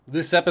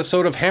This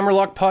episode of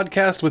Hammerlock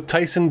Podcast with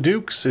Tyson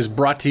Dukes is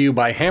brought to you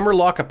by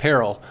Hammerlock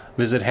Apparel.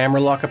 Visit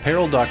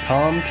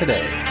hammerlockapparel.com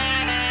today.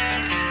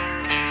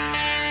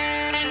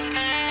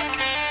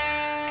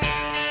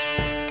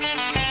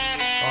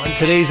 On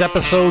today's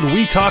episode,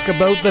 we talk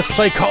about the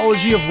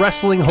psychology of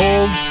wrestling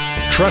holds,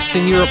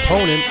 trusting your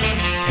opponent,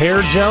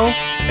 hair gel,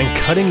 and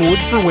cutting wood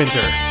for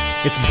winter.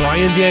 It's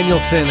Bryan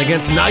Danielson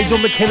against Nigel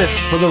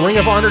McGuinness for the Ring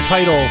of Honor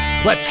title.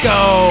 Let's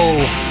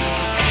go!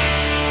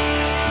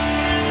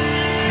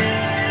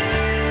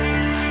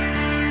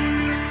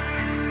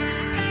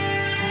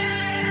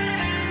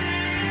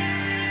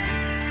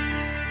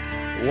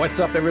 What's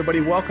up,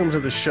 everybody? Welcome to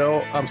the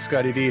show. I'm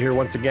Scotty D here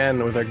once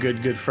again with our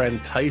good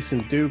friend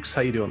Tyson Dukes.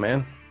 How you doing,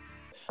 man?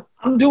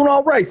 I'm doing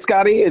all right,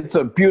 Scotty. It's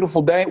a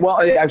beautiful day.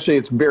 Well, actually,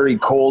 it's very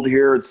cold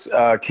here. It's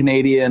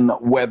Canadian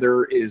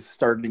weather is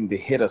starting to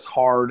hit us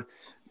hard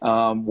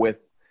I'm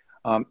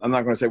not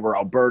going to say we're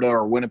Alberta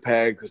or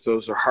Winnipeg because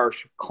those are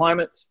harsh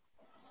climates,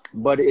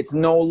 but it's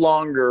no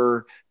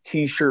longer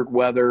T-shirt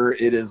weather.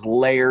 It is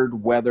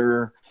layered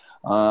weather.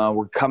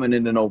 We're coming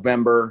into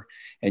November,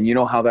 and you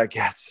know how that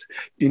gets.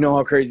 You know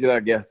how crazy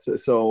that gets.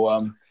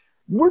 So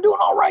we're doing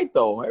all right,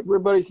 though.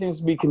 Everybody seems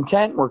to be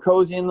content. We're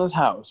cozy in this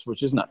house,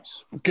 which is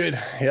nice. Good.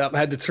 Yeah, I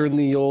had to turn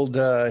the old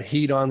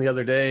heat on the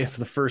other day for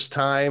the first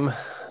time.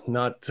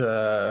 Not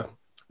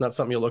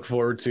something you look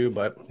forward to,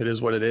 but it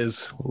is what it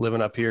is.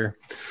 Living up here.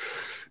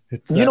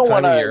 It's you know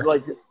what I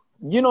like.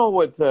 You know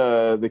what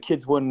the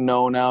kids wouldn't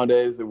know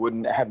nowadays. They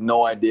wouldn't have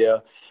no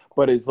idea.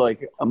 But it's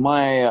like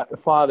my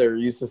father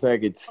used to say, I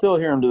could still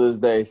hear him to this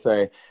day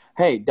say,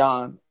 "Hey,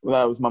 Don,"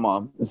 well, that was my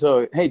mom.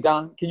 So, "Hey,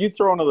 Don, can you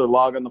throw another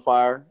log on the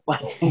fire?"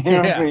 You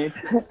know what I mean?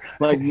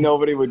 Like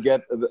nobody would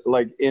get,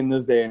 like in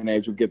this day and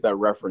age, would get that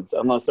reference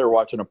unless they're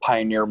watching a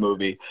Pioneer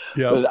movie.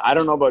 Yep. But I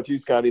don't know about you,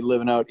 Scotty,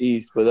 living out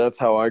east, but that's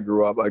how I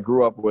grew up. I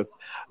grew up with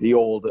the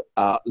old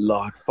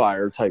log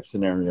fire type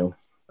scenario.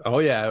 Oh,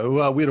 yeah.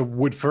 Well, we had a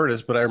wood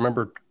furnace, but I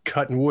remember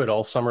cutting wood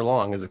all summer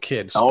long as a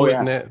kid,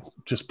 splitting it,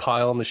 just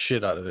piling the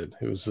shit out of it.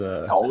 It was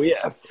oh,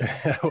 yes.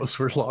 Those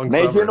were long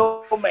Major summer.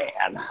 old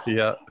man.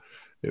 Yeah,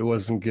 it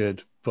wasn't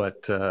good.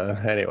 But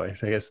anyway,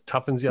 I guess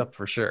toughens you up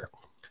for sure.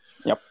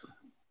 Yep.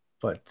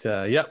 But,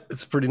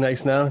 it's pretty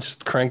nice now.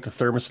 Just crank the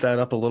thermostat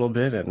up a little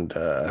bit and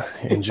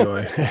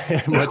enjoy.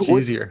 Much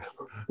easier.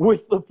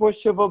 With the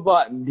push of a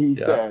button, he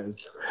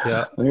says.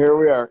 Yeah. Here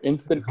we are.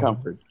 Instant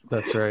comfort.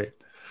 That's right.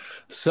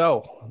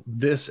 So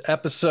this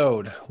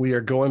episode, we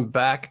are going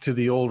back to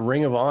the old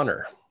Ring of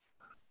Honor.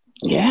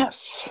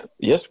 Yes,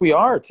 we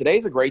are.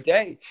 Today's a great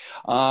day.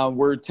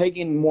 We're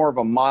taking more of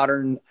a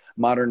modern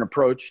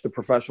approach to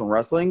professional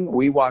wrestling.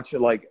 We watch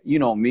it like, you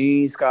know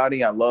me,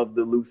 Scotty. I love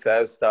the Lou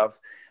Thesz stuff.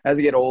 As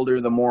I get older,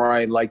 the more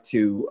I like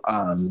to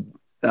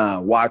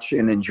watch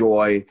and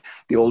enjoy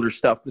the older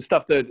stuff, the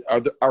stuff that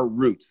are our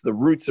roots, the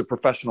roots of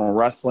professional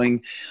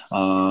wrestling.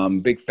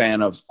 Big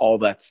fan of all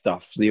that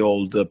stuff, the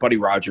old Buddy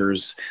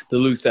Rogers, the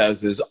Lou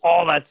Theszes,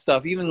 all that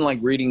stuff. Even like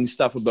reading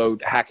stuff about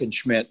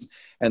Hackenschmidt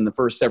and the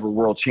first ever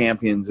world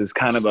champions is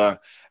kind of a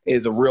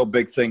real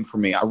big thing for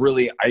me. I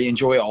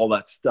enjoy all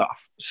that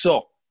stuff.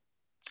 So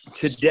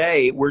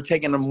today, we're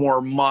taking a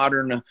more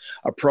modern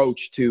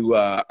approach to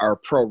our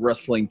pro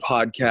wrestling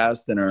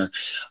podcast and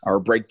our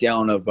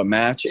breakdown of a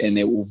match. And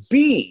it will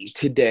be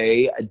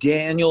today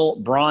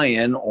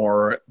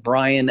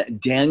Bryan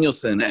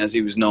Danielson, as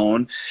he was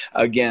known,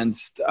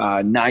 against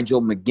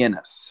Nigel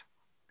McGuinness.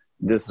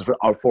 This is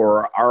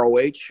for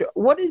ROH.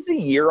 What is the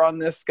year on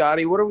this,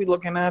 Scotty? What are we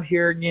looking at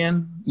here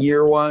again,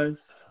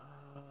 year-wise?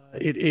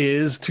 It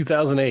is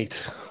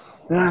 2008.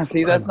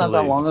 See, that's not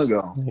that long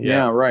ago.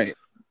 Yeah, right.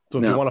 So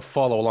if you want to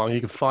follow along,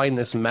 you can find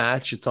this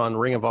match. It's on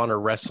Ring of Honor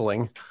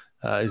Wrestling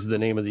is the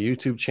name of the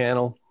YouTube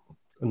channel.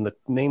 And the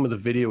name of the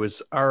video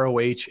is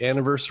ROH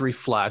Anniversary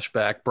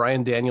Flashback,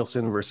 Bryan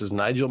Danielson versus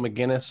Nigel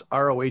McGuinness,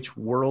 ROH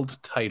World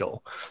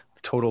Title.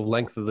 The total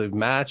length of the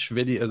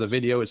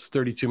video is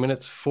 32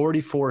 minutes,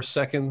 44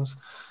 seconds.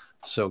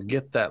 So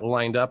get that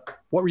lined up.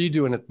 What were you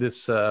doing at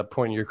this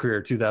point in your career,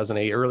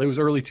 2008? It was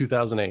early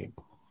 2008.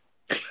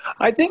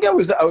 I think I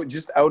was out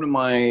of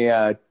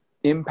my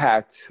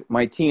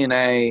my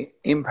TNA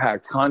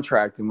Impact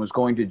contract and was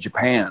going to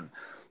Japan.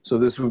 So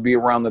this would be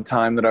around the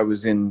time that I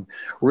was in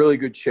really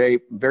good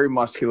shape, very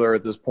muscular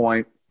at this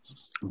point,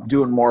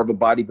 doing more of a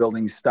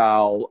bodybuilding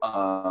style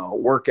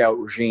workout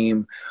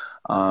regime,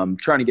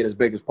 trying to get as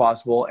big as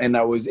possible. And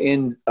I was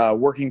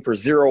working for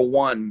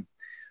 01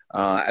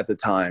 at the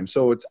time.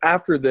 So it's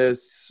after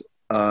this,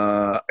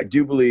 I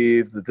do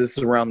believe that this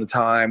is around the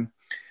time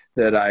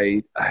that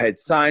I had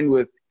signed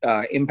with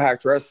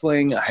Impact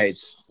Wrestling. I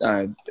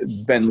had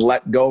been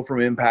let go from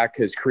Impact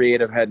because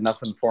Creative had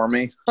nothing for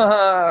me.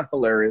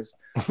 Hilarious.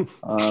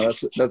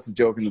 That's a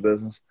joke in the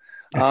business.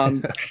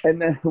 And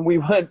then we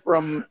went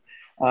from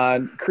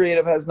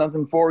Creative has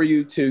nothing for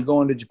you to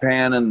going to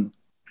Japan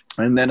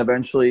and then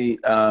eventually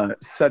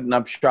setting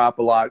up shop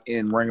a lot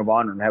in Ring of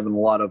Honor and having a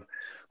lot of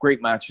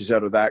great matches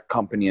out of that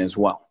company as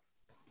well.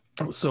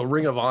 So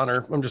Ring of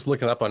Honor, I'm just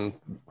looking up on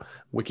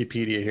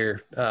Wikipedia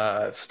here,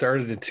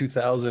 started in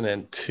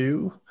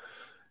 2002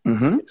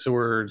 Mm-hmm. So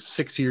we're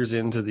 6 years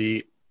into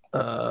the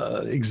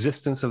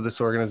existence of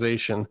this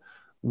organization.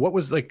 What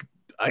was like,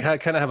 I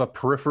kind of have a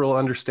peripheral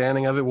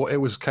understanding of it. It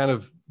was kind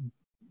of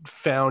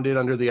founded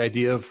under the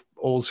idea of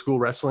old school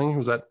wrestling.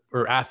 Was that,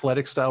 or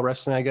athletic style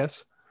wrestling, I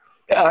guess?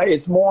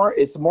 It's more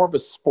of a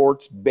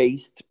sports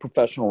based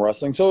professional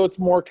wrestling. So it's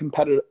more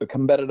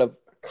competitive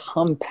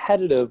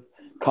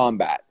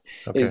combat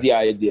is the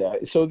idea.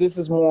 So this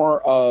is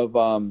more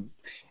of,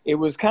 it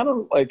was kind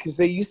of like, because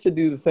they used to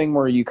do the thing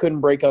where you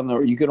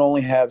could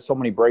only have so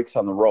many breaks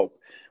on the rope,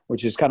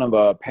 which is kind of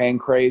a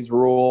Pancrase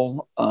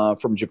rule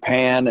from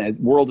Japan, and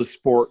World of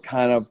Sport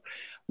kind of,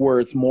 where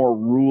it's more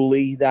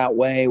ruly that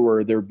way,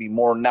 where there'd be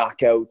more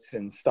knockouts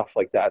and stuff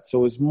like that.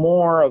 So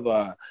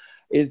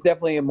it's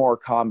definitely a more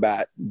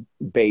combat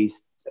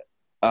based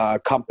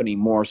company,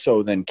 more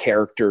so than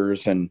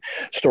characters and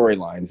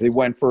storylines. They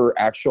went for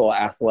actual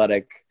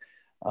athletic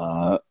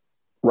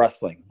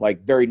wrestling,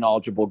 like very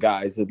knowledgeable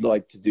guys that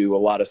like to do a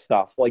lot of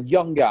stuff, like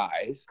young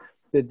guys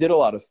that did a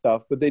lot of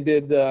stuff, but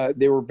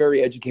they were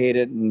very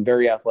educated and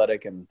very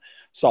athletic and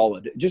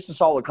solid, just a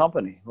solid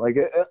company.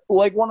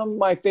 Like one of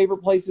my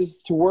favorite places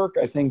to work,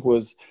 I think,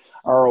 was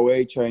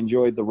ROH. I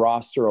enjoyed the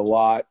roster a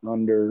lot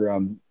under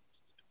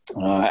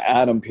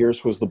Adam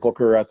Pearce was the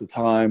booker at the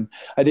time.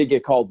 I did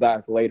get called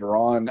back later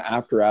on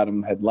after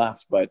Adam had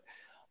left, but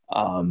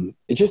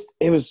it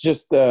was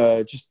just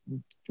a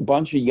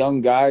bunch of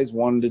young guys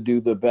wanted to do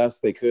the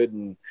best they could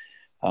and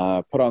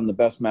put on the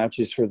best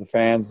matches for the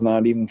fans,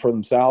 not even for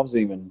themselves,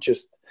 even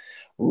just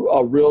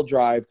a real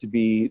drive to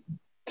be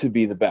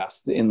the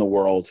best in the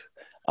world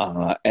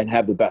and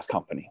have the best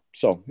company.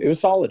 So it was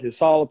solid. It was a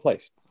solid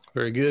place.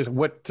 Very good.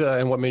 What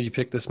made you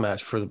pick this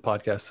match for the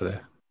podcast today?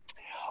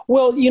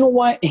 Well, you know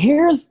what?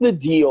 Here's the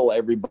deal,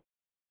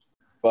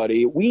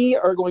 everybody. We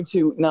are going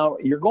to, now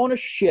you're going to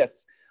shit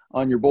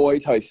on your boy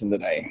Tyson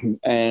today,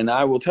 and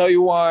I will tell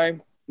you why,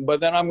 but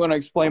then I'm going to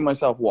explain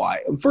myself why.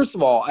 First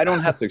of all, I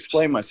don't have to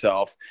explain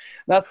myself.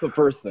 That's the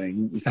first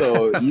thing.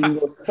 So you can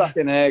go suck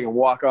an egg and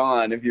walk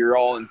on if you're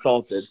all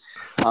insulted.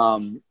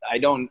 I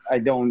don't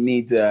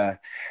need to,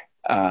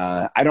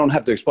 I don't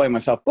have to explain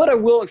myself, but I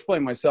will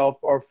explain myself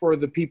for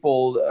the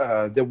people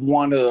that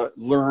want to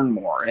learn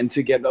more and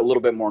to get a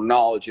little bit more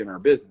knowledge in our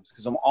business,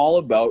 because I'm all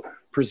about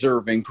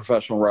preserving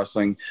professional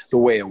wrestling the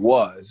way it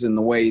was and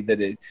the way that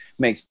it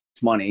makes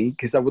money,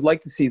 because I would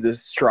like to see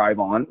this strive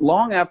on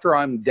long after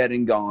I'm dead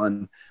and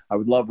gone. I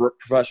would love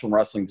professional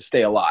wrestling to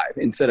stay alive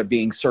instead of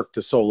being Cirque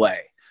du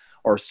Soleil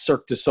or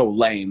Cirque du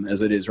Soleil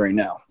as it is right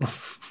now.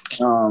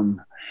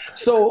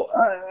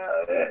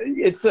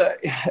 It's a...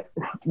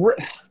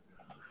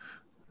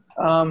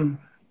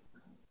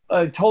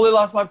 I totally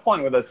lost my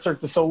point with a Cirque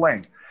du Soleil.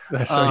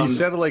 So you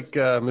sounded like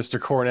Mr.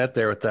 Cornette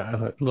there with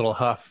that little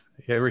huff.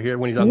 You ever hear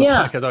when he's on the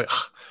podcast? Like,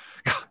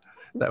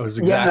 that was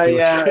exactly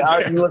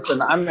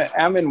Listen,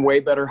 I'm in way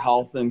better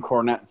health than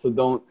Cornette, so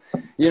don't,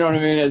 you know what I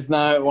mean? It's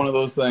not one of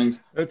those things.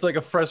 It's like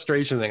a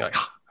frustration thing. Like,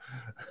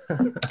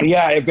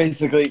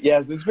 yes,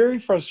 it's very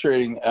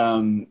frustrating.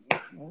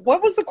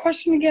 What was the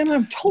question again?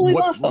 I'm totally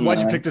lost on that. Why'd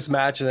you pick this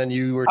match? And then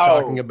you were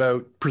talking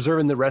about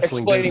preserving the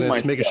wrestling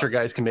business, making sure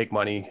guys can make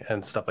money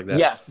and stuff like that.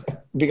 Yes,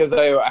 because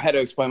I had to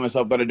explain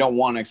myself, but I don't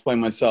want to explain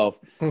myself.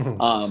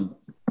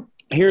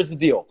 Here's the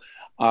deal.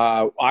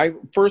 I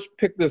first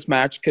picked this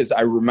match because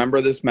I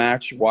remember this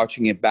match,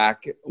 watching it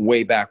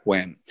way back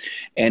when,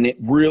 and it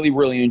really,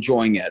 really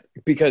enjoying it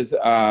because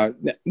Brian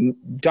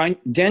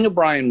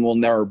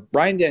Danielson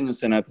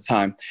at the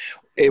time,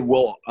 it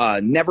will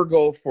never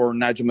go for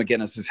Nigel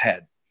McGuinness's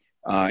head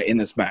in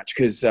this match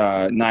because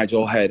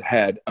Nigel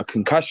had a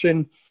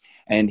concussion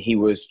and he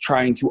was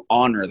trying to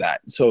honor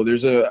that. So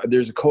there's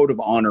a code of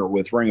honor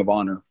with Ring of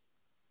Honor.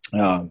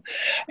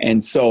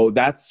 And so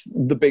that's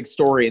the big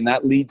story, and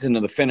that leads into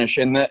the finish.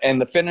 And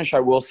the finish,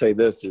 I will say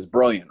this, is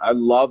brilliant. I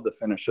love the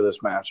finish of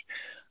this match.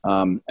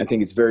 I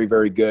think it's very,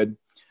 very good.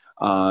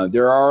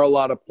 There are a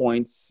lot of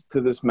points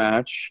to this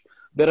match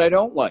that I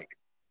don't like.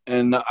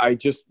 And I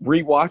just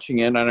rewatching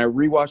it, and I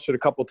rewatched it a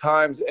couple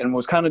times and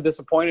was kind of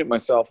disappointed in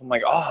myself. I'm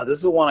like, oh, this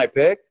is the one I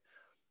picked?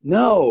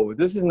 No,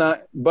 this is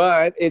not.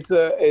 But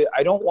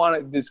I don't want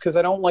it, this because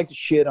I don't like to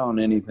shit on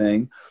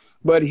anything.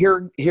 But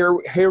here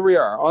we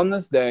are on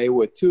this day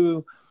with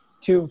two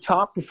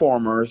top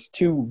performers,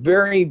 two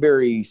very,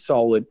 very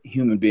solid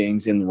human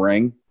beings in the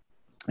ring,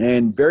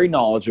 and very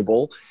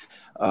knowledgeable,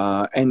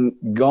 and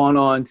gone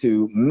on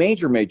to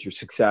major, major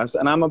success.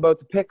 And I'm about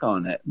to pick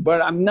on it,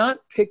 but I'm not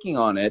picking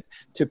on it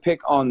to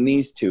pick on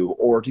these two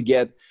or to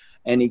get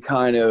any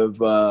kind of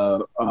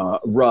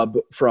rub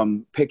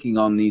from picking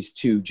on these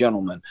two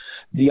gentlemen.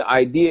 The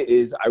idea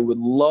is I would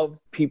love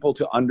people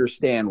to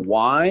understand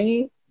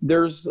why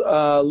there's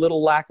a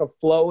little lack of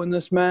flow in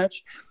this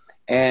match,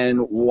 and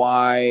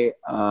why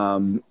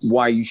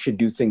you should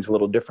do things a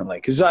little differently.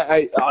 Because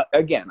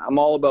again, I'm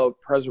all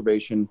about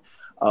preservation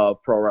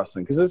of pro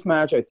wrestling. Because this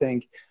match, I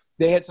think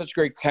they had such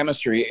great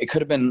chemistry. It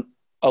could have been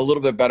a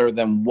little bit better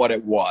than what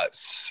it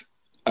was,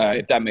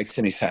 if that makes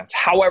any sense.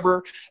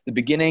 However, the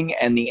beginning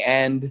and the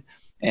end,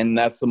 and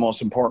that's the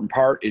most important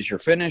part, is your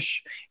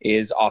finish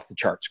is off the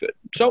charts good.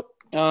 So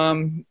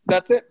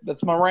That's it.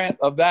 That's my rant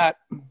of that.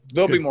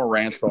 There'll Good. be more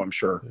rants, though, I'm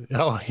sure.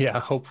 Oh yeah,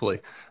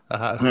 hopefully.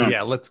 So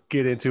yeah, let's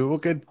get into it. We'll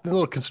get a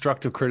little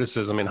constructive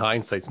criticism. In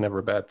hindsight's never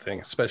a bad thing,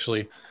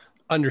 especially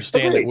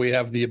understanding we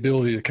have the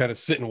ability to kind of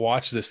sit and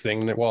watch this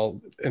thing while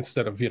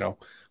instead of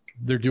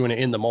they're doing it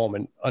in the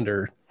moment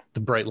under the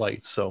bright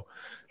lights. So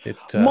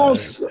it's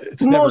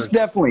most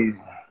definitely.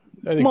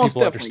 I think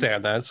people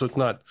understand that, so it's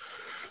not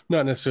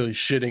necessarily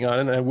shitting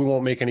on it. And we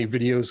won't make any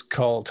videos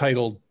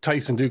titled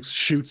 "Tyson Dux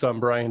shoots on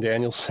Bryan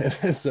Danielson"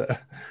 as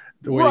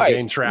the way to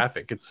gain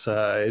traffic. It's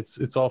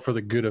all for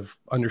the good of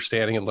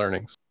understanding and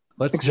learning.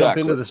 Let's jump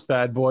into this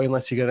bad boy.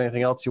 Unless you got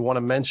anything else you want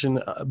to mention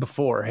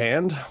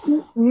beforehand.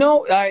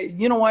 No,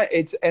 you know what?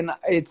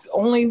 It's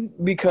only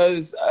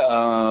because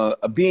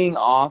being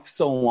off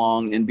so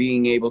long and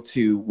being able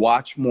to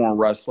watch more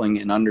wrestling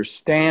and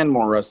understand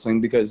more wrestling.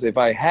 Because if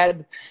I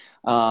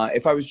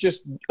was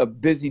just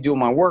busy doing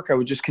my work, I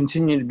would just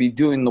continue to be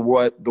doing the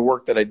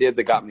work that I did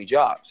that got me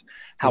jobs. Mm-hmm.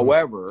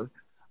 However,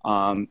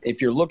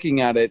 if you're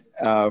looking at it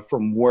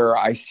from where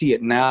I see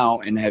it now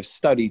and have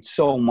studied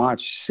so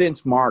much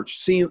since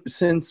March,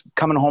 since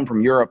coming home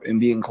from Europe and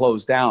being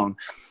closed down,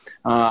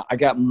 I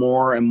got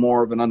more and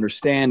more of an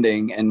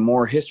understanding and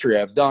more history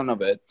I've done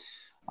of it.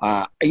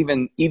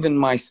 Even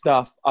my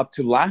stuff up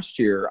to last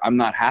year, I'm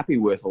not happy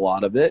with a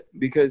lot of it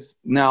because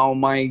now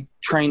my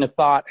train of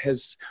thought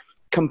has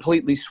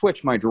completely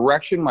switched my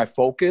direction, my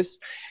focus.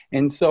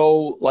 And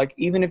so like,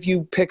 even if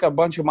you pick a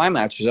bunch of my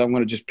matches, I'm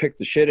going to just pick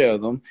the shit out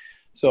of them.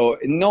 So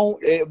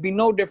it'd be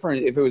no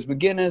different if it was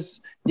McGuinness,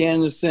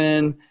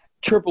 Danielson,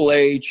 Triple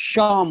H,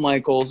 Shawn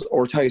Michaels,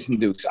 or Tyson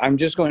Dux. I'm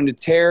just going to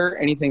tear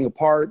anything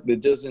apart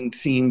that doesn't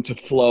seem to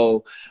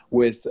flow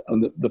with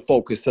the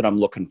focus that I'm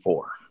looking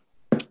for.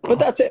 But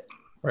that's it.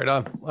 Right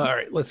on. All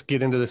right, let's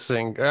get into this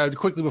thing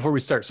quickly before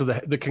we start. So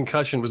the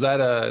concussion, was that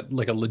a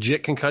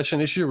legit concussion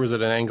issue, or was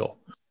it an angle?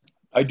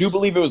 I do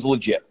believe it was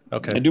legit.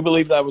 Okay. I do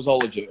believe that was all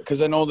legit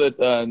because I know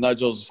that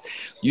Nigel's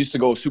used to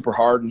go super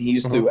hard, and he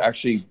used to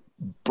actually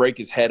break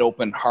his head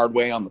open hard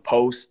way on the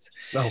post.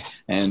 Oh.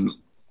 And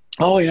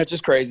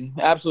just crazy,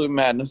 absolute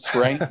madness,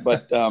 right?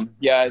 But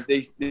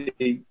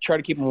they try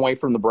to keep him away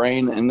from the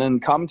brain, and then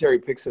commentary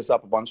picks this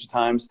up a bunch of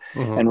times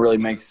and really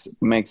makes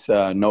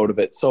note of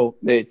it. So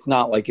it's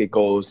not like it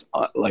goes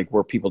like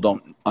where people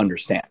don't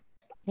understand.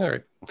 All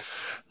right,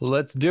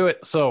 let's do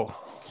it. So,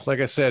 like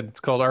I said,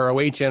 it's called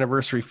ROH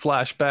Anniversary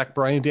Flashback.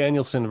 Bryan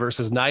Danielson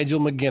versus Nigel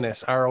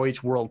McGuinness,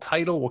 ROH World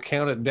Title. We'll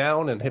count it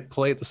down and hit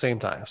play at the same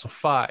time. So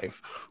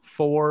 5,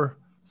 4,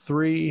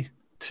 3,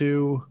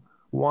 2,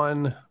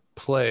 1,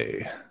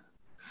 play.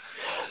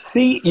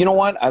 See, you know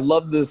what? I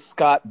love this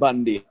Scott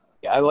Bundy.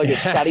 I like it,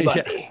 Scotty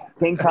Bundy.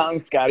 King Kong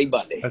Scotty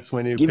Bundy. That's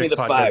when you give me the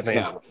 5 name.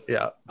 Now.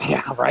 Yeah.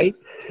 Yeah, right?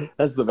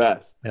 That's the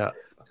best. Yeah.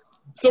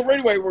 So right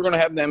away, we're going to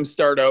have them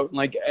start out,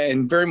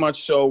 and very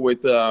much so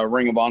with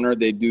Ring of Honor.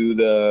 They do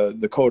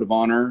the Code of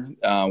Honor,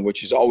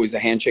 which is always a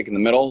handshake in the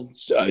middle,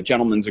 a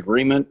gentleman's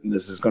agreement.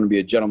 This is going to be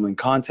a gentleman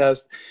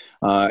contest.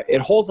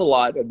 It holds a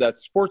lot of that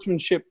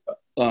sportsmanship.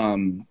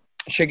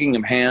 Shaking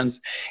of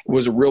hands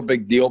was a real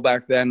big deal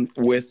back then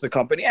with the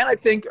company. And I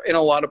think in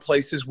a lot of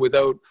places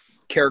without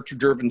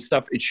character-driven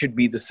stuff, it should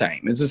be the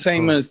same. It's the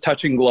same as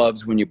touching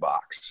gloves when you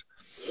box.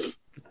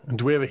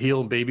 Do we have a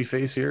heel and baby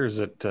face here? Is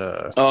it?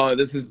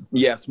 This is,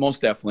 yes,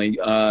 most definitely.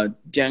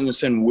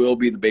 Danielson will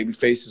be the baby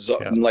face.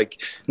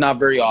 Like, not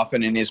very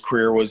often in his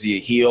career was he a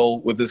heel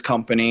with his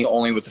company,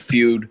 only with the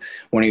feud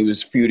when he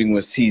was feuding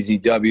with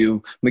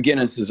CZW.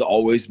 McGuinness has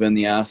always been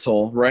the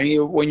asshole, right?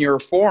 When you're a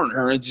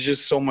foreigner, it's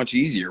just so much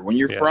easier. When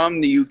you're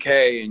from the UK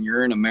and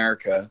you're in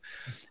America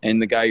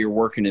and the guy you're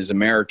working is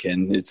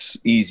American, it's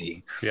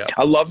easy. Yeah.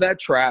 I love that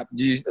trap.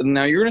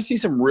 Now, you're going to see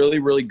some really,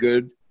 really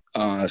good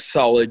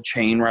solid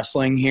chain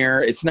wrestling here.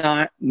 It's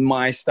not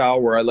my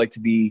style where I like to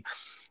be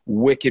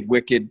wicked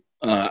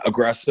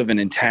aggressive and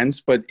intense,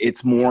 but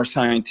it's more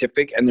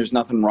scientific and there's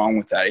nothing wrong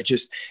with that.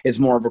 It's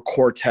more of a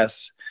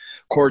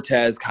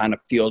Cortez kind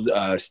of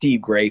feel,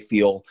 Steve Gray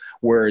feel,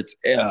 where it's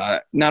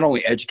not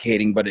only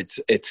educating, but it's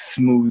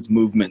smooth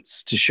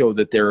movements to show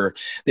that they're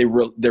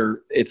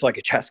it's like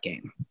a chess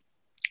game.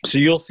 So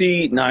you'll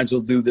see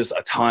Nigel do this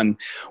a ton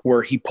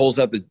where he pulls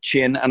out the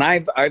chin. And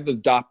I've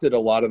adopted a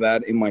lot of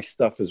that in my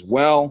stuff as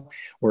well,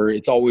 where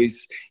you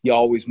always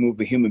move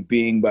a human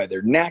being by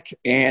their neck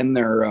and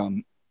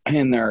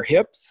their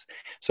hips.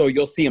 So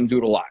you'll see him do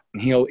it a lot.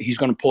 He's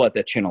going to pull out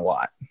that chin a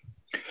lot.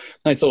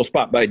 Nice little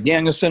spot by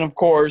Danielson, of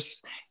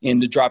course, in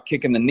the drop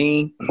kick in the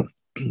knee.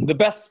 The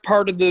best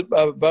part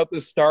about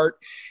this start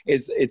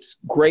is it's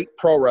great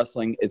pro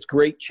wrestling. It's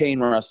great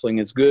chain wrestling.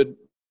 It's good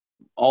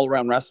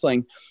all-around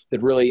wrestling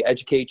that really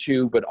educates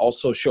you, but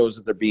also shows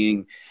that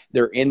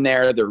they're in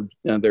there,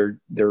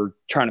 they're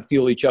trying to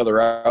feel each other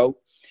out.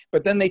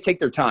 But then they take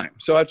their time.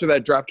 So after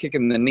that drop kick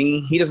in the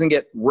knee, he doesn't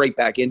get right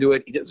back into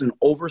it. He doesn't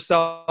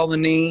oversell the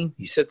knee.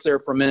 He sits there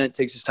for a minute,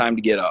 takes his time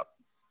to get up.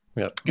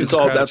 Yeah, that's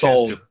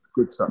all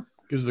good stuff.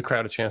 Gives the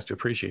crowd a chance to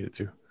appreciate it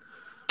too.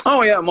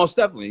 Oh yeah, most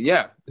definitely.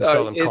 Yeah,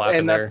 saw them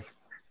clapping there.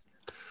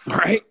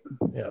 Right.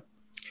 Yeah,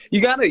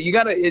 you gotta.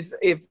 It's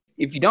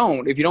if you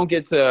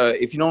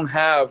don't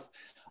have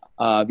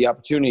the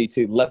opportunity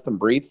to let them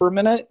breathe for a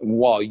minute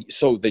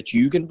so that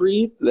you can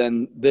breathe,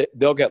 then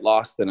they'll get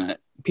lost in it.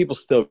 People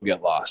still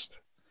get lost.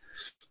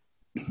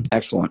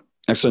 Excellent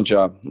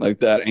job. Like,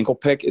 that ankle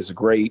pick is a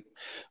great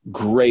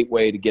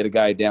way to get a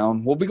guy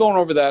down. We'll be going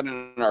over that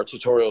in our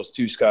tutorials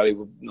too, Scotty.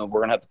 We're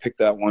going to have to pick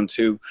that one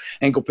too.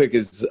 Ankle pick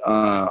is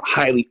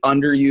highly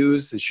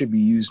underused. It should be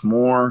used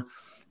more.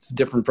 It's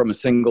different from a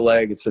single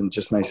leg. It's a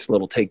just nice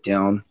little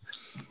takedown.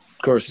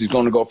 Of course, he's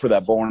going to go for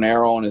that bow and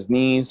arrow on his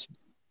knees,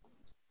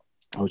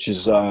 which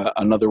is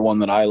another one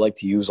that I like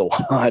to use a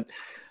lot.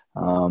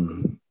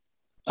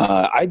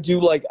 I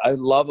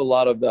love a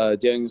lot of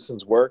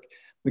Danielson's work.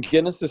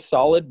 McGinnis is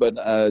solid, but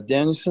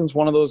Danielson's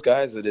one of those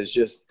guys that is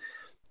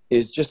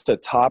just a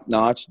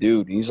top-notch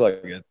dude. He's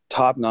like a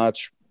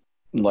top-notch,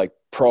 like,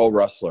 pro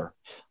wrestler.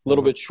 A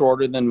little bit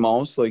shorter than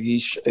most. Like,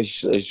 he's a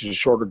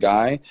shorter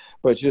guy,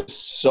 but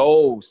just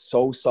so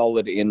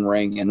solid in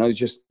ring. And it's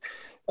just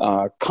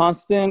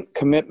constant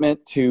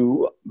commitment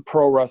to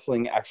pro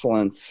wrestling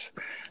excellence.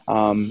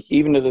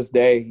 Even to this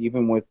day,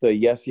 even with the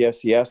yes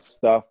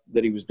stuff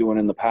that he was doing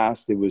in the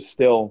past, it was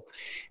still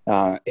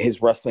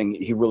his wrestling.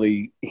 He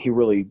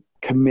really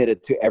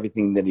committed to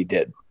everything that he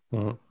did.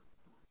 Mm-hmm.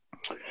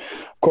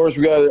 Of course,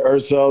 we got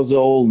ourselves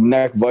old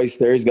neck vice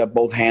there. He's got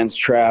both hands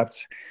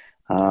trapped.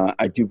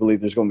 I do believe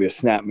there's going to be a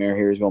snapmare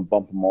here. He's going to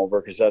bump him over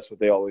because that's what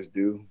they always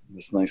do.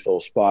 This nice little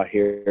spot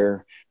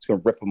here. It's going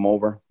to rip him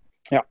over.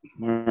 Yeah,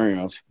 there he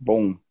goes.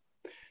 Boom.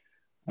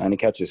 And he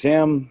catches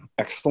him.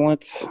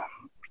 Excellent.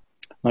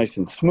 Nice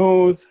and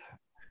smooth.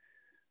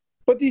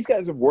 But these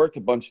guys have worked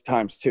a bunch of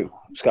times too,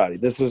 Scotty.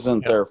 This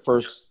isn't their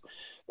first.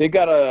 They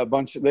got a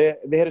bunch. They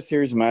had a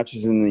series of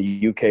matches in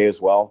the UK as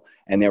well,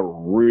 and they were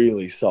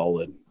really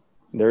solid.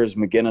 There's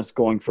McGinnis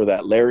going for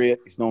that lariat.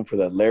 He's known for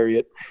that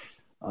lariat.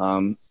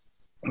 Of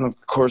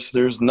course,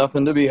 there's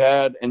nothing to be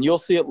had, and you'll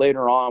see it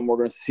later on. We're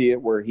going to see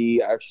it where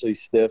he actually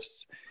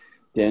stiffs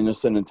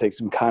Danielson and takes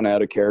him kind of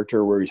out of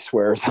character, where he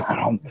swears at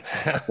him,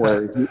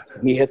 where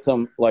he hits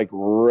him like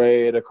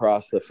right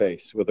across the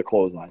face with a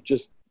clothesline.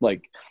 Just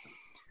like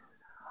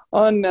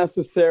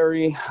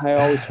unnecessary. I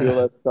always feel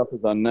that stuff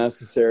is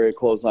unnecessary. A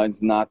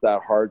clothesline's not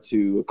that hard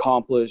to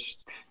accomplish.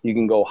 You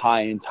can go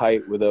high and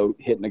tight without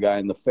hitting a guy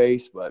in the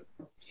face, but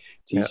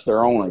to each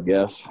their own, I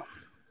guess.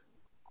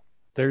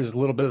 There's a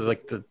little bit of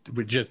like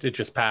it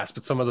just passed,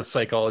 but some of the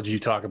psychology you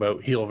talk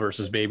about, heel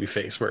versus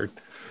babyface, where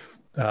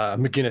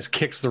McGinnis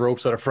kicks the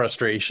ropes out of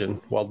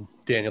frustration while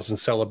Danielson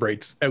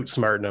celebrates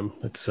outsmarting him.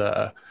 It's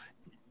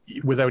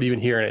without even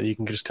hearing it, you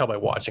can just tell by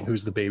watching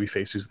who's the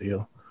babyface, who's the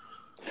heel.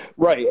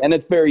 Right, and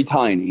it's very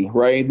tiny,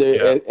 right?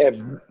 Those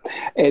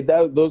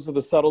are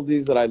the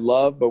subtleties that I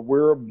love, but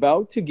we're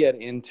about to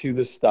get into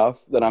the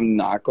stuff that I'm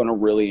not going to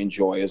really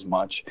enjoy as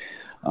much.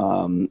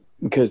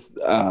 Because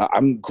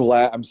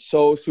I'm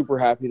so super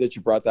happy that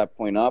you brought that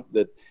point up,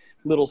 that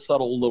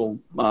subtle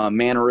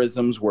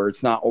mannerisms where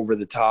it's not over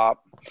the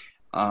top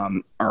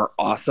are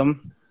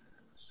awesome.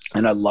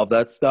 And I love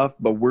that stuff,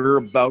 but we're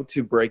about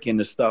to break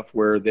into stuff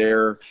where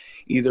they're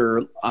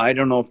either, I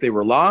don't know if they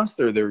were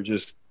lost or they're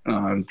just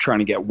trying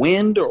to get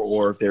wind,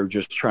 or if they're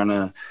just trying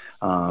to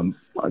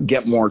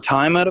get more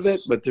time out of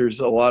it. But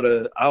there's a lot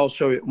of, I'll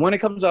show you when it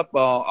comes up.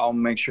 I'll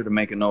make sure to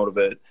make a note of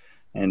it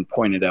and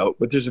point it out.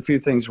 But there's a few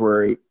things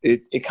where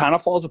it kind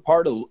of falls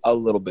apart a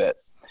little bit.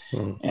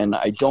 And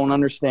I don't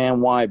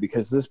understand why,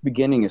 because this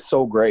beginning is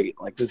so great.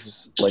 Like, this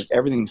is like,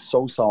 everything's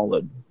so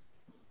solid.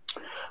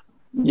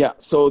 Yeah,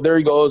 so there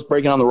he goes,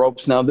 breaking on the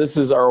ropes. Now, this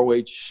is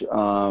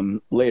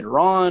ROH later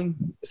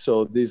on.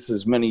 So this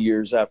is many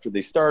years after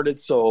they started.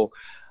 So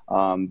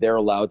they're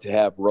allowed to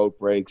have rope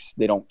breaks.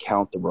 They don't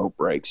count the rope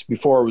breaks.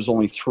 Before, it was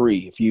only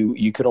 3. If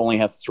you could only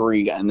have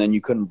 3, and then you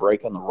couldn't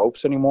break on the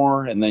ropes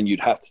anymore, and then you'd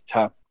have to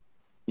tap.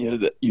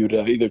 You'd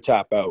either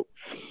tap out.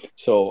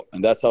 So,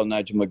 and that's how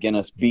Nigel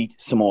McGuinness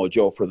beat Samoa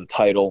Joe for the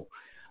title.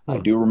 I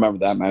do remember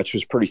that match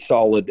was pretty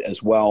solid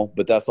as well,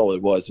 but that's all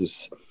it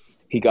was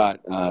he got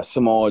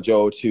Samoa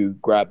Joe to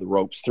grab the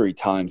ropes 3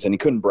 times, and he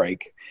couldn't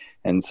break,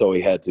 and so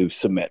he had to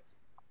submit.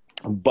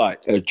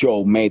 But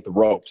Joe made the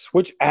ropes,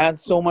 which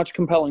adds so much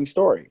compelling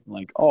story.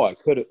 Like, I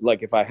could have,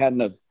 like, if I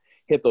hadn't have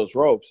hit those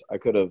ropes, I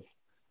could have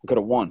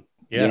won.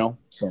 Yeah. You know,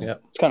 so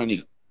it's kind of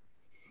neat.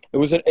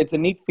 It's a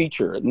neat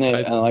feature, and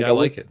I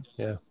like it.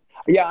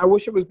 Yeah, I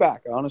wish it was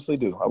back. I honestly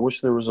do. I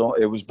wish it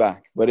was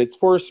back, but it's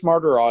for a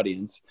smarter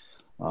audience,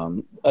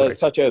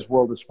 such as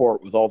World of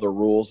Sport, with all their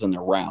rules and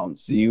their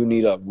rounds. You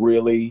need a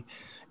really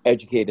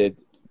educated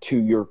to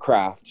your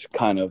craft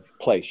kind of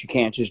place. You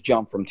can't just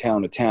jump from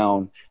town to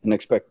town and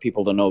expect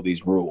people to know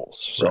these rules.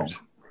 So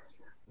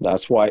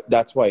that's why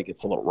it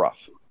gets a little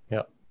rough.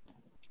 Yeah.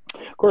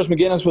 Of course,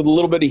 McGinnis with a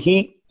little bit of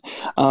heat.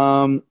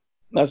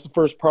 That's the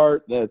first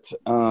part that.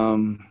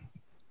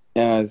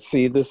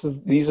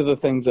 These are the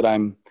things that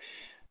I'm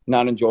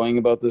not enjoying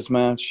about this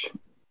match.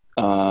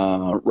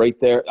 Right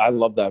there, I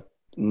love that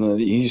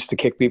He used to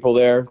kick people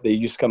there. They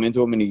used to come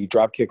into him and he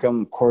drop kick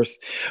them. Of course,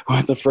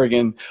 with a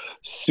friggin'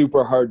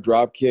 super hard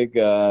drop kick,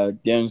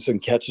 Danielson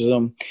catches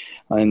him.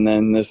 And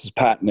then this is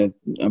patting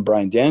at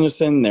Bryan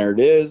Danielson. There it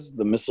is.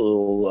 The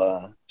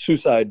missile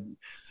suicide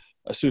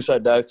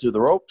dive through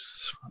the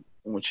ropes.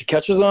 And when she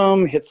catches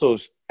him, hits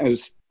those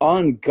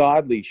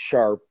ungodly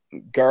sharp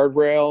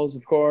guardrails,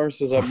 of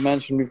course, as I've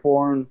mentioned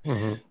before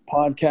in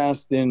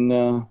podcast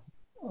in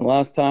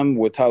last time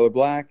with Tyler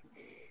Black.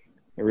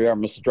 Here we are,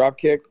 missile drop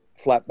kick.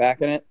 Flat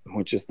back in it,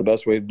 which is the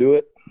best way to do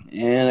it,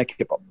 and I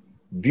keep up.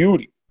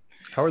 Beauty.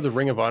 How are the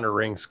Ring of Honor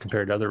rings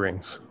compared to other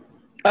rings?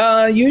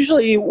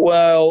 Usually,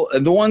 well,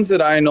 the ones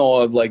that I know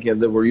of, like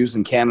that were used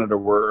in Canada,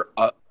 were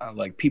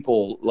like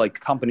people, like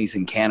companies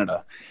in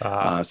Canada.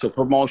 So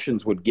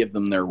promotions would give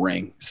them their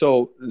ring.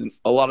 So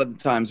a lot of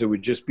the times it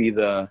would just be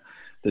the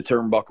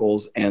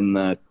turnbuckles and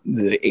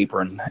the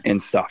apron and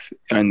stuff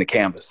and the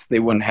canvas. They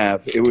wouldn't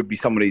have. It would be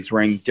somebody's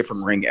ring,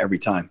 different ring every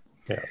time.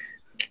 Yeah.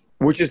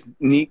 Which is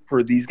neat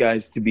for these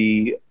guys to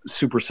be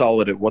super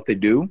solid at what they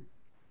do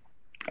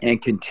and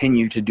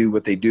continue to do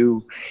what they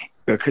do,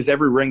 because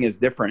every ring is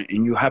different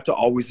and you have to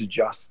always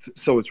adjust.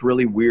 So it's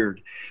really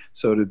weird.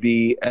 So to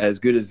be as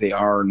good as they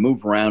are and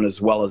move around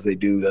as well as they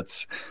do,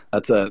 that's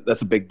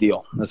a big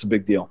deal. That's a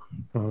big deal.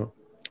 Uh-huh.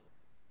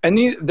 And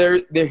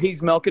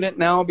he's milking it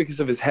now because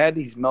of his head.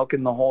 He's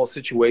milking the whole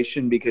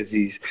situation because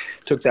he's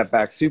took that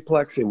back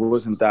suplex. It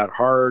wasn't that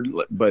hard,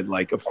 but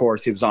like, of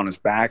course, he was on his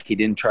back. He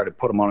didn't try to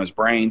put him on his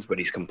brains, but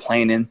he's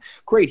complaining.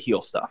 Great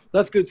heel stuff.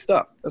 That's good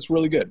stuff. That's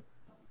really good.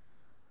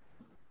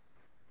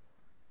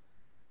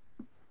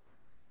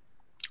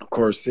 Of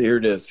course, here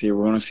it is. Here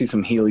we're going to see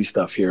some Healy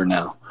stuff here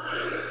now.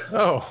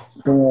 Oh,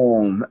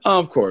 boom!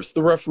 Of course,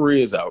 the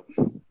referee is out.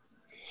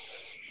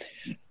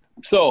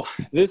 So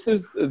this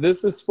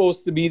is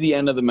supposed to be the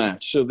end of the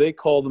match. So they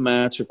call the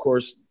match. Of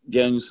course,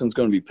 Danielson's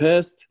going to be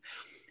pissed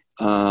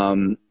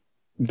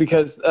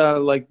because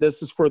like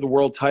this is for the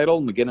world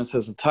title. McGuinness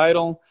has the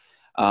title.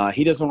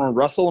 He doesn't want to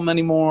wrestle him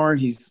anymore.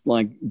 He's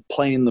like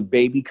playing the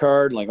baby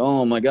card, like,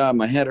 oh my God,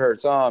 my head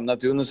hurts. Oh, I'm not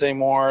doing this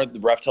anymore. The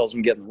ref tells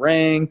him to get in the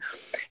ring,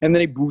 and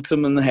then he boots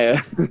him in the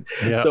head.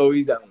 Yeah. So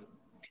he's out.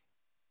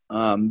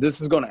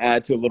 This is going to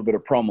add to a little bit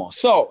of promo.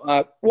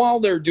 So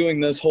while they're doing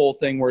this whole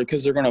thing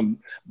because they're going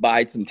to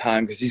bide some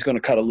time because he's going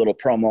to cut a little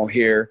promo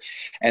here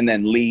and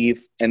then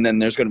leave. And then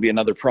there's going to be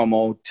another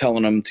promo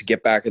telling him to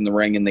get back in the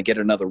ring, and they get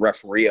another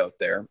referee out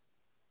there.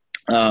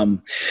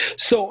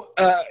 So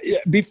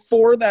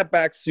before that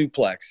back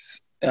suplex,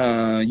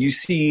 you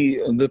see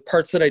the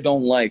parts that I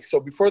don't like. So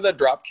before that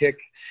drop kick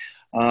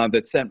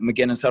that sent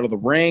McGuinness out of the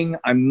ring,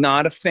 I'm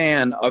not a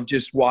fan of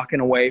just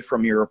walking away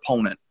from your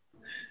opponent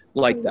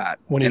like that.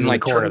 When he's in the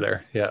corner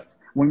there. Yeah.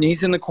 When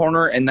he's in the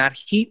corner and that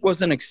heat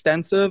wasn't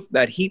extensive,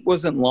 that heat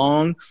wasn't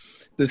long,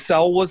 the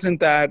cell wasn't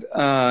that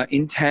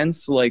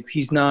intense. Like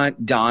he's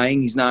not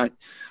dying. He's not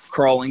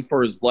crawling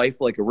for his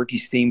life like a Ricky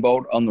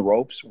Steamboat on the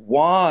ropes.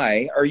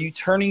 Why are you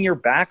turning your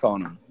back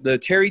on him? The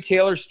Terry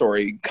Taylor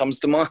story comes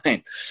to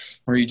mind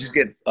where you just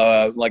get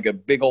like a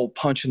big old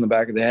punch in the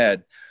back of the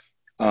head.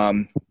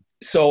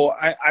 So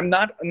I'm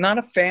not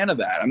a fan of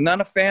that. I'm not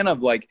a fan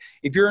of, like,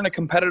 if you're in a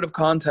competitive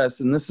contest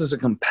and this is a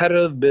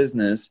competitive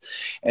business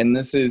and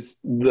this is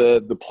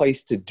the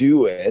place to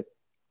do it,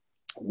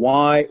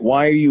 why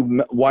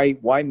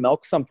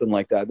milk something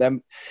like that?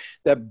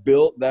 That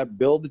build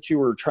that you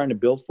were trying to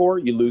build for,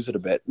 you lose it a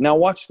bit. Now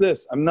watch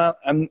this. I'm not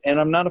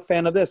a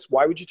fan of this.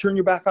 Why would you turn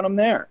your back on him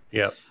there?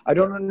 Yeah. I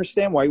don't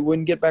understand why you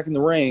wouldn't get back in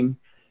the ring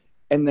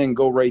and then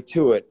go right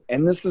to it.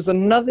 And this is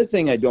another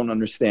thing I don't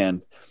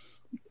understand.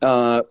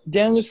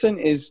 Danielson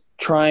is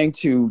trying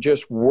to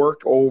just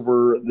work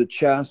over the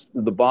chest,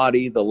 the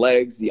body, the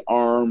legs, the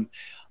arm.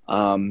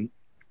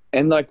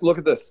 And like, look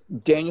at this.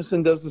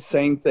 Danielson does the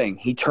same thing.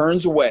 He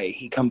turns away.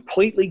 He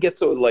completely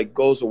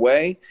goes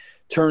away,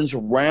 turns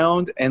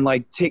around, and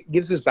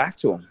gives his back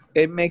to him.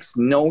 It makes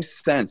no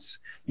sense.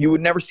 You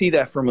would never see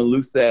that from a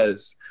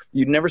Luthez.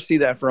 You'd never see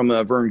that from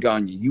a Vern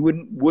Gagne. You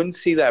wouldn't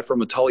see that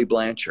from a Tully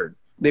Blanchard.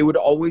 They would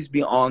always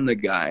be on the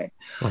guy.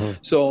 Mm-hmm.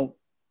 So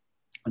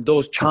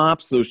those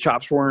chops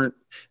weren't,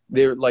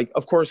 they're like,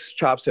 of course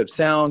chops have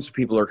sounds.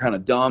 People are kind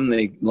of dumb.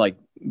 They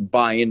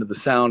buy into the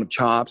sound of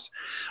chops,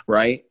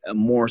 right?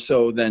 More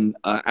so than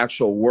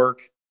actual work,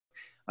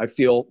 I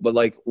feel. But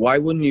why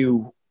wouldn't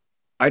you,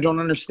 I don't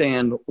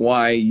understand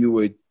why you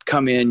would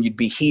come in, you'd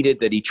be heated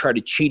that he tried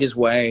to cheat his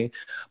way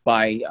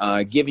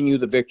by giving you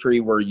the victory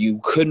where you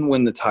couldn't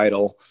win the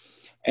title,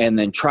 and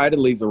then try to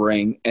leave the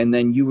ring, and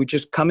then you would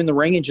just come in the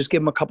ring and just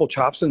give him a couple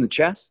chops in the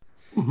chest.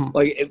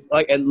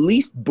 Mm-hmm. At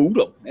least boot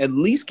him. At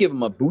least give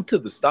him a boot to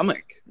the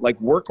stomach.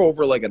 Work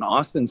over an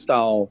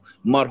Austin-style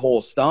mud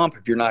hole stomp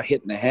if you're not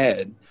hitting the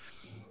head.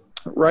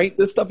 Right?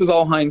 This stuff is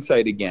all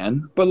hindsight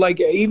again. But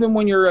even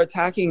when you're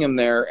attacking him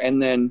there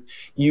and then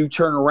you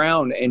turn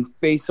around and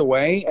face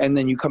away and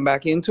then you come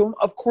back into him,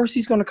 of course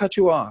he's going to cut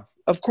you off.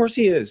 Of course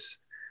he is.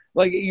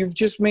 You've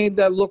just made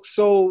that look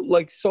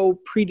so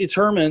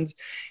predetermined,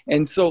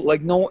 and so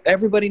no,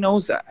 everybody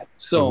knows that.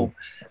 So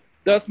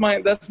That's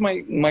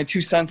my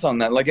 2 cents on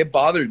that. Like, it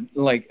bothered,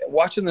 like,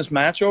 watching this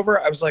match over,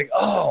 I was like,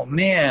 oh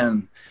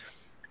man.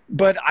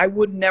 But I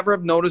would never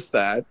have noticed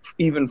that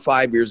even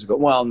 5 years ago.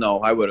 Well, no,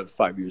 I would have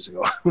 5 years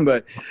ago.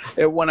 But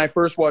when I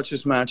first watched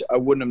this match, I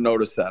wouldn't have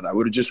noticed that. I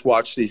would have just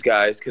watched these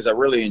guys because I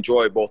really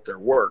enjoy both their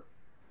work.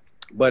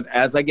 But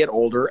as I get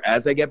older,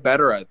 as I get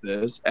better at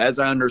this, as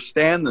I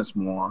understand this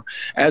more,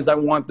 as I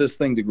want this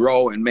thing to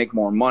grow and make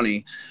more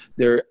money,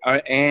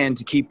 and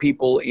to keep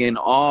people in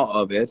awe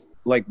of it,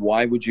 like,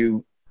 why would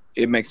you?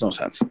 It makes no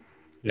sense.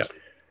 Yeah.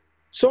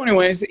 So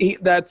anyways,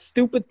 that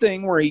stupid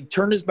thing where he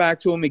turned his back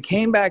to him, he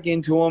came back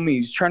into him,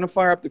 he's trying to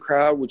fire up the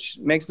crowd, which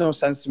makes no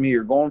sense to me.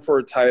 You're going for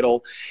a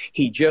title.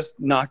 He just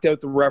knocked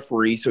out the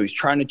referee, so he's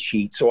trying to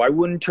cheat. So I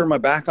wouldn't turn my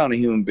back on a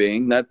human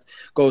being. That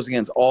goes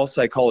against all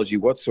psychology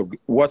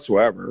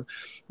whatsoever.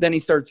 Then he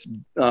starts,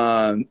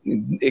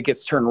 it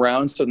gets turned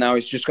around, so now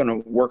he's just going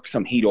to work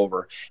some heat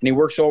over. And he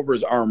works over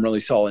his arm really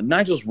solid.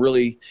 Nigel's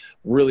really,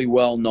 really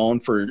well known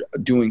for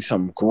doing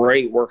some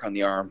great work on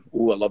the arm.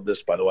 Ooh, I love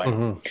this, by the way.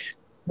 Mm-hmm.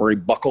 Where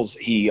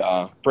he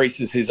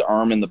braces his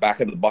arm in the back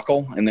of the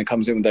buckle and then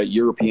comes in with that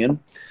European.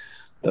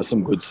 That's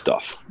some good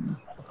stuff.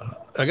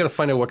 I got to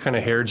find out what kind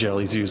of hair gel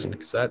he's using,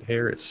 because that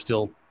hair is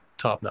still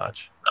top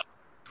notch.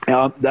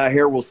 That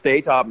hair will stay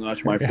top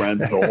notch, my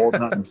friend, the whole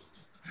time.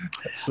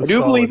 So I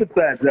do believe it's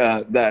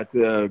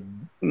that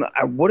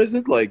what is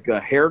it, like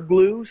hair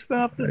glue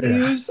stuff that they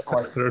use?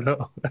 I don't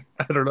know.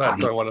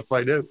 That's what I want to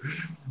find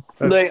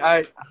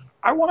out.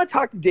 I want to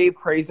talk to Dave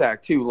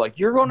Prazak too. Like,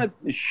 you're going to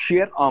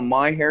shit on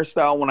my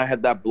hairstyle when I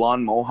had that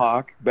blonde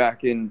mohawk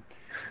back in,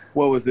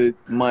 what was it,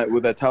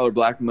 with that Tyler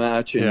Black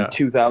match in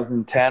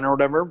 2010 or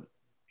whatever,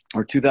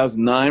 or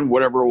 2009,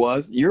 whatever it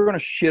was. You're going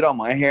to shit on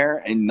my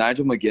hair, and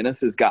Nigel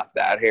McGuinness has got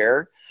that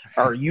hair.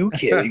 Are you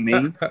kidding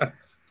me?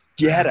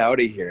 Get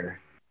out of here.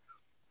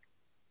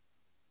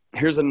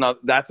 Here's another.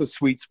 That's a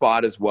sweet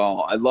spot as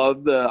well. I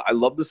love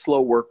the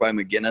slow work by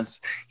McGuinness.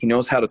 He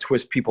knows how to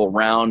twist people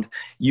around,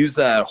 use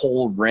that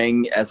whole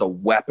ring as a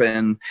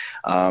weapon,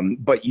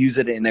 but use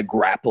it in a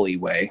grapply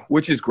way,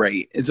 which is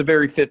great. It's a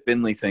very Fit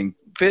Finlay thing.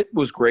 Fit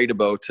was great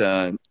about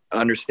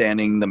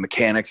understanding the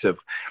mechanics of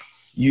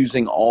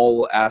using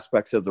all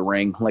aspects of the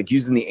ring, like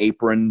using the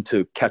apron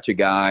to catch a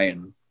guy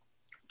and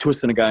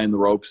twisting a guy in the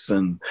ropes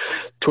and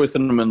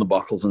twisting him in the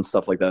buckles and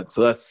stuff like that.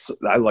 So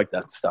I like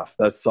that stuff.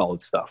 That's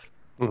solid stuff.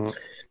 Mm-hmm.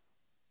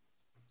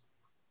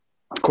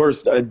 Of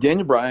course,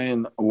 Daniel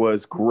Bryan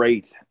was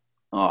great.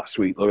 Oh,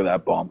 sweet. Look at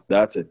that bump.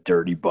 That's a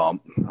dirty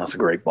bump. That's a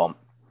great bump.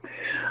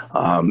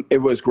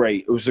 It was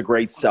great. It was a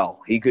great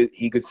sell. He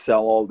could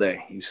sell all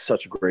day. He was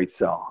such a great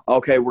sell.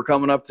 Okay, we're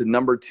coming up to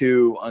number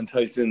 2 on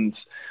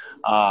Tyson's.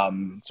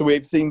 So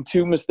we've seen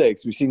 2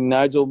 mistakes. We've seen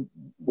Nigel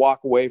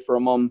walk away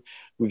from him.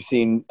 We've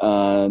seen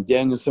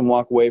Danielson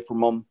walk away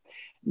from him.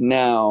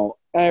 Now,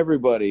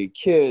 everybody,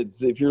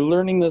 kids, if you're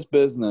learning this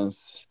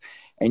business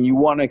and you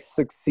want to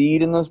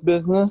succeed in this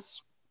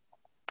business,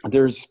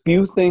 there's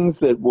few things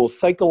that will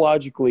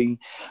psychologically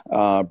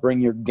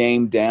bring your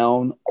game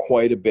down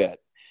quite a bit.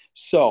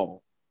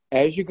 So,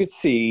 as you can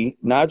see,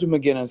 Nigel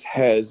McGuinness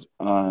has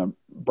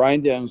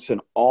Bryan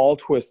Danielson all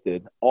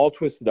twisted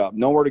up,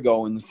 nowhere to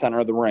go in the center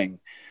of the ring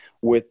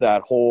with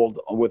that hold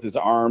with his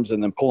arms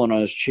and then pulling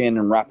on his chin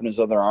and wrapping his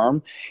other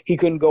arm. He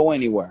couldn't go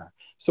anywhere.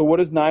 So what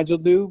does Nigel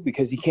do?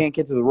 Because he can't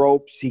get to the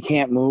ropes, he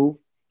can't move,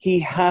 he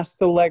has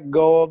to let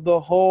go of the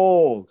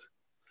hold.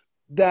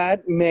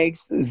 That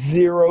makes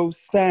 0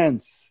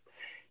 sense.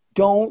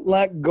 Don't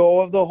let go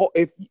of the hold.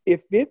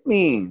 If it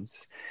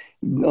means,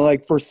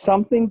 like, for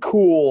something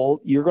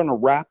cool, you're going to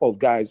wrap a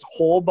guy's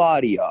whole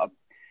body up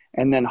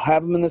and then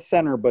have him in the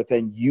center, but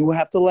then you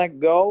have to let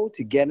go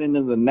to get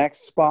into the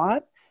next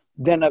spot,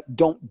 then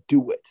don't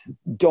do it.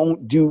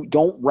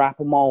 Don't wrap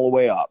them all the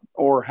way up,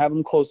 or have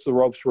them close to the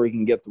ropes where he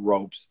can get the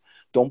ropes.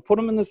 Don't put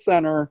them in the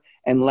center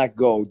and let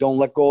go. Don't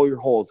let go of your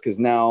holds, because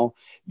now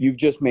you've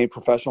just made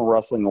professional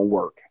wrestling a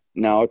work.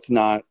 Now it's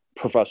not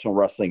professional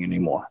wrestling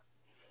anymore.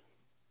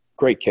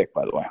 Great kick,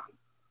 by the way.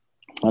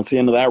 That's the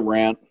end of that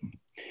rant.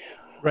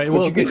 Right.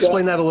 Well,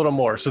 explain that a little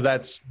more. So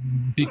that's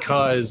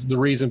because the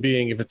reason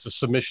being, if it's a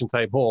submission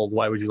type hold,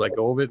 why would you let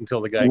go of it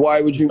until the guy?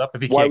 Why would you?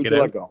 If he can't get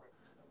out? Let go?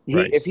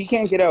 If he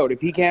can't get out,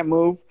 if he can't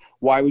move,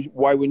 why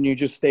wouldn't you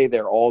just stay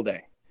there all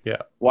day? Yeah.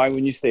 Why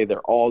wouldn't you stay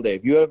there all day?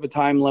 If you have a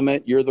time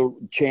limit, you're the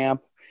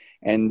champ,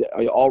 and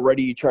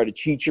already you try to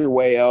cheat your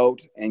way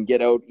out and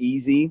get out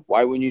easy,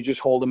 why wouldn't you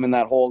just hold him in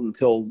that hold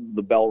until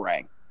the bell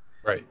rang?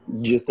 Right.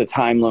 Just a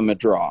time limit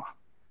draw.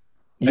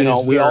 We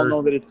all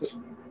know that it's...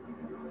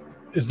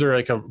 Is there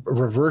like a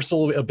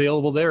reversal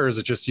available there, or is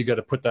it just you got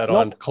to put that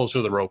on closer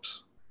to the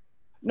ropes?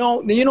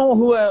 No, you know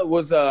who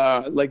was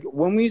like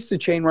when we used to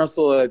chain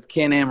wrestle at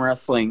Can-Am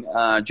Wrestling,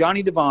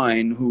 Johnny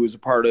Devine, who was a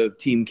part of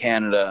Team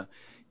Canada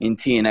in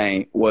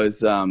TNA,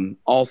 was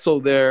also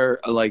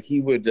there. Like,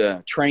 he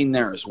would train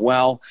there as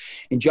well.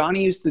 And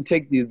Johnny used to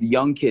take the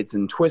young kids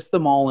and twist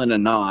them all into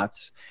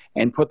knots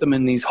and put them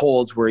in these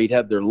holds where he'd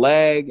have their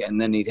leg, and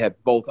then he'd have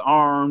both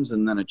arms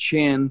and then a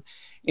chin.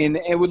 And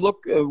it would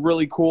look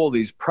really cool,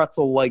 these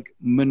pretzel-like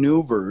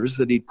maneuvers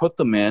that he'd put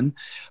them in.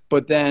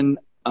 But then,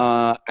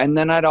 and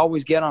then I'd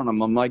always get on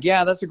him. I'm like,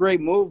 yeah, that's a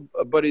great move,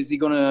 but is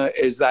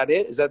that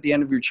it? Is that the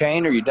end of your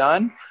chain? Are you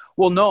done?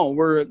 Well, no,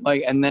 we're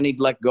like, and then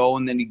he'd let go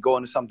and then he'd go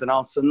into something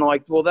else. And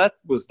like, well, that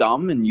was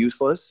dumb and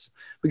useless,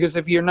 because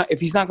if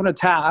he's not going to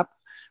tap,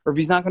 or if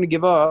he's not going to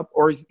give up,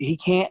 or he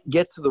can't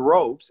get to the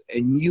ropes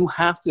and you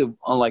have to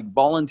like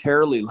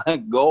voluntarily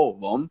let go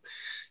of him,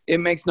 it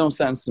makes no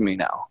sense to me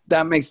now.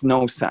 That makes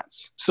no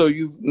sense. So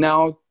you've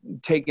now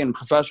taken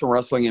professional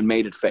wrestling and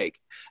made it fake.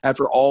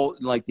 After all,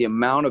 like the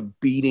amount of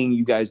beating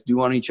you guys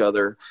do on each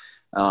other,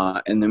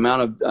 and the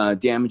amount of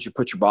damage you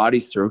put your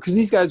bodies through, because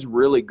these guys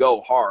really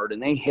go hard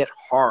and they hit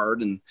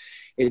hard, and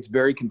it's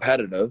very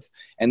competitive,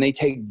 and they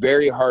take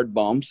very hard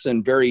bumps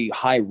and very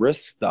high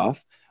risk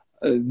stuff.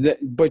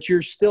 But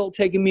you're still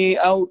taking me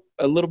out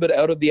a little bit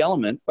out of the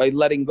element by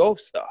letting go of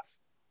stuff.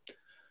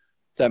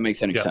 If that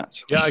makes any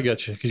sense. Yeah, I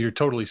got you, because you're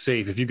totally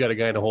safe. If you've got a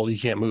guy in a hole, you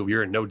can't move.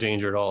 You're in no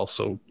danger at all.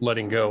 So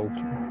letting go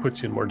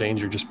puts you in more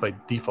danger just by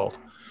default.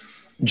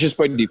 Just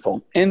by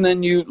default. And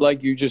then you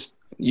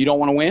don't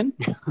want to win.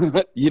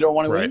 You don't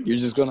want to win. You're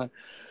just going to,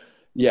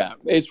 yeah,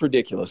 it's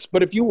ridiculous.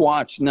 But if you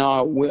watch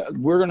now,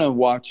 we're going to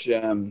watch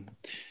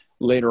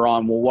later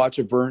on. We'll watch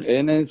a Vern,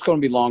 and it's going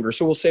to be longer.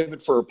 So we'll save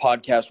it for a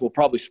podcast. We'll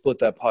probably split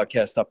that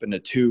podcast up into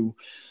two.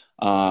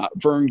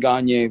 Vern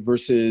Gagne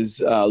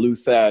versus Lou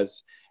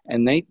Thesz.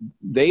 And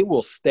they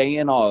will stay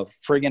in a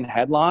friggin'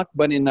 headlock,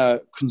 but in a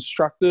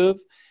constructive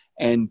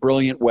and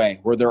brilliant way,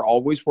 where they're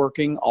always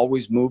working,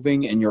 always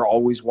moving, and you're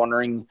always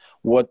wondering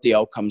what the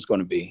outcome's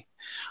going to be.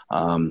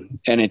 And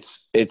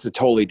it's a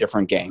totally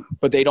different game,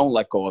 but they don't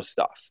let go of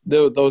stuff.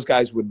 Those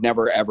guys would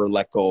never, ever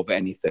let go of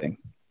anything.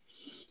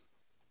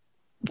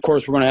 Of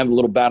course, we're going to have a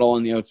little battle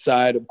on the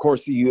outside. Of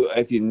course,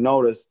 if you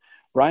notice,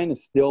 Brian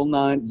is still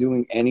not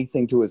doing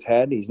anything to his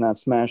head. He's not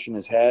smashing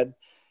his head.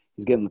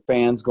 He's getting the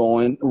fans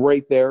going.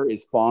 Right there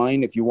is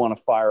fine. If you want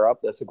to fire up,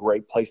 that's a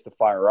great place to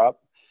fire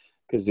up,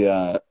 because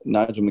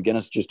Nigel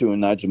McGuinness just doing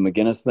Nigel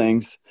McGuinness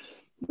things,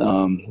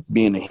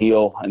 being a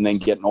heel and then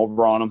getting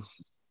over on him.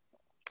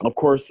 Of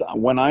course,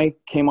 when I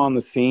came on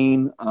the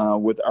scene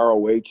with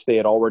ROH, they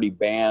had already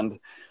banned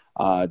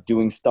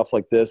doing stuff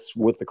like this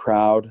with the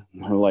crowd.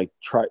 They're like,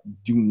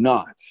 do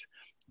not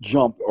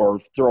jump or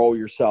throw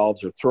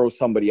yourselves or throw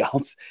somebody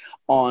else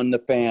on the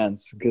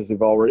fans, because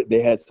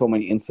they had so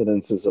many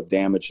incidences of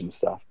damage and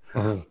stuff.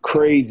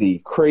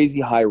 Crazy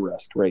high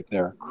risk right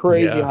there.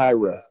 High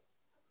risk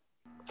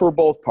for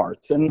both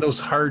parts. And those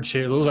hard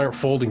chairs, those aren't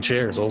folding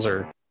chairs. Those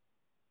are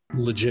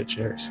legit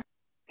chairs.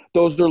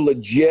 Those are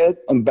legit,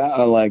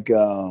 like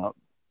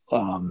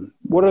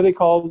what are they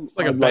called? It's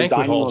like a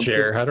banquet hall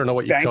chair. I don't know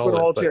what you call it. Banquet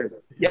hall chairs.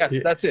 Yes,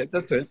 that's it.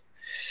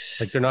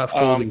 Like, they're not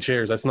folding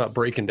chairs. That's not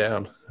breaking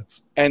down.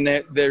 And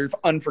they're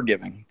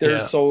unforgiving.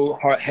 They're so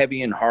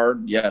heavy and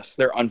hard. Yes,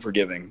 they're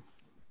unforgiving.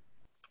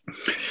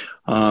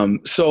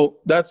 So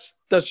that's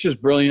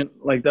just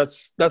brilliant. Like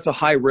that's a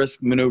high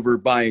risk maneuver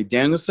by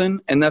Danielson,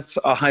 and that's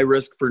a high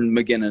risk for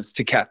McGuinness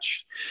to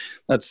catch.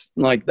 That's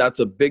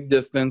a big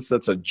distance.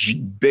 That's a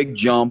big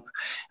jump.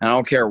 And I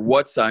don't care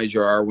what size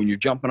you are, when you're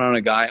jumping on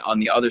a guy on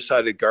the other side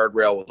of the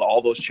guardrail with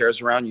all those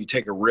chairs around, you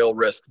take a real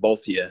risk,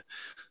 both of you.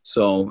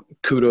 So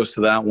kudos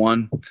to that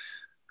one.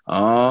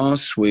 Oh,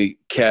 sweet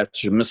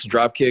catch. Missile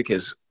drop kick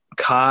is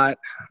caught.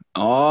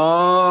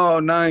 Oh,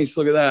 nice.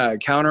 Look at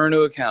that. Counter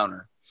into a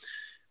counter.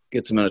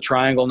 Gets him in a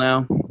triangle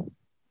now.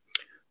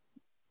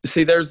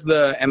 See, there's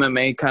the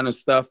MMA kind of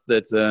stuff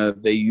that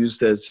they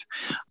used as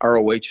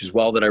ROH as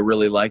well that I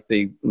really like.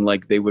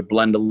 They would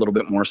blend a little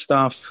bit more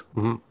stuff.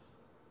 Mm-hmm.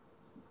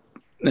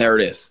 There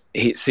it is.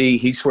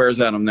 He swears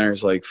at him there.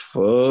 He's like,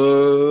 fuck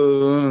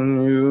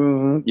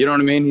you. You know what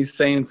I mean? He's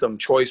saying some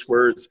choice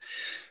words,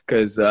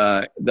 because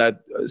that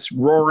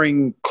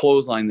roaring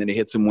clothesline that he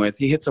hits him with,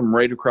 he hits him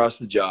right across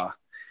the jaw.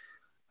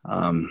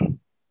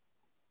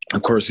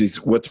 Of course, he's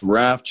with the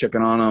ref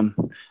checking on him.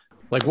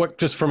 Like, what,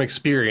 just from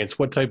experience,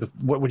 what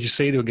would you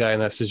say to a guy in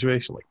that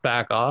situation? Like,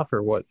 back off,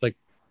 or what? Like,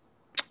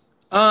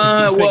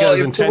 you think it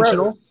was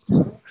intentional?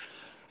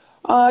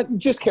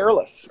 Just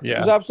careless. Yeah.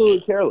 It's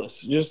absolutely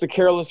careless. Just a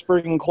careless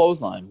freaking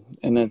clothesline.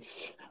 And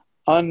it's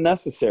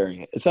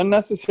unnecessary. It's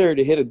unnecessary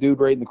to hit a dude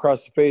right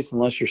across the face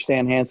unless you're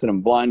Stan Hansen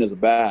and blind as a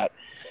bat.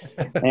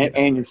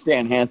 and you're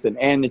Stan Hansen,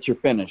 and it's your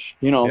finish.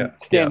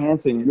 Stan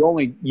Hansen,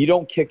 you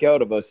don't kick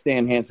out of a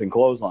Stan Hansen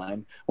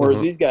clothesline.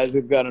 Whereas these guys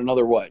have got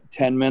another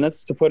 10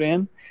 minutes to put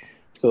in.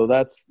 So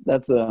that's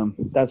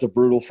a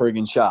brutal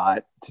friggin'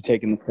 shot to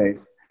take in the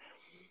face.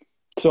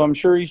 So I'm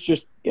sure he's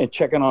just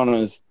checking on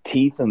his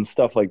teeth and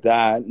stuff like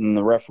that, and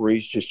the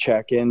referee's just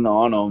checking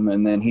on him,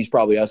 and then he's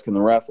probably asking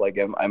the ref, like,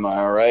 am I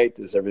all right?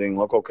 Does everything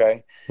look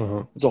okay?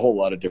 There's a whole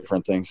lot of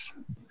different things.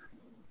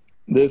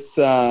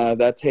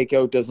 That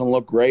takeout doesn't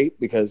look great,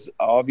 because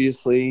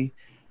obviously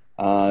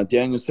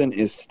Danielson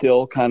is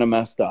still kind of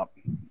messed up.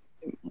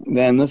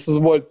 Then this is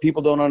what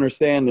people don't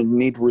understand and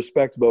need to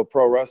respect about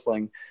pro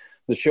wrestling.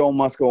 The show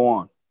must go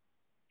on.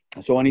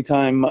 So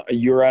anytime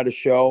you're at a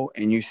show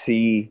and you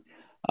see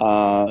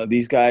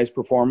these guys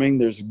performing,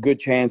 there's a good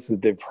chance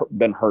that they've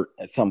been hurt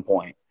at some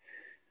point.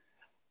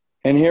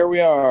 And here we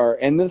are.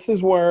 And this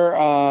is where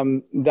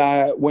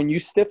that when you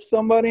stiff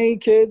somebody,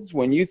 kids,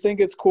 when you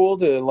think it's cool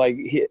to like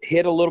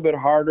hit a little bit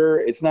harder,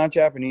 it's not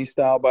Japanese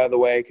style, by the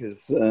way,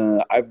 because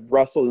I've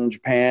wrestled in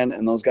Japan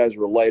and those guys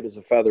were light as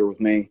a feather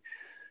with me.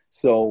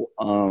 So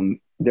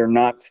they're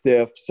not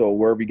stiff. So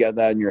wherever you get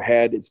that in your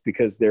head, it's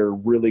because they're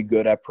really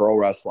good at pro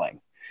wrestling.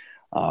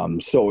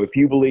 So if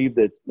you believe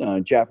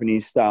that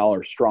Japanese style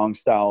or strong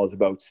style is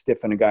about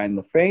stiffing a guy in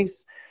the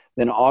face,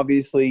 then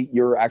obviously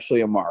you're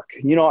actually a mark.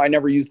 You know, I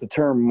never use the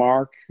term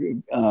mark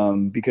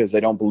because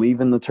I don't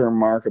believe in the term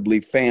mark. I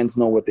believe fans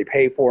know what they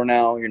pay for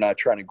now. You're not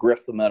trying to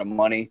grift them out of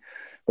money.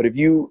 But if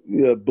you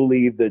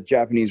believe that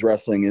Japanese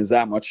wrestling is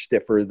that much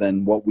stiffer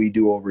than what we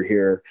do over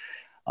here,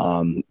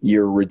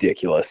 you're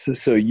ridiculous.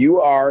 So you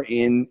are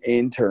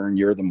in turn,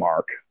 you're the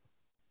mark.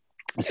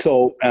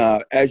 So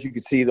as you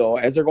can see, though,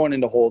 as they're going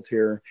into holds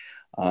here,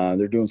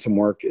 they're doing some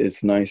work.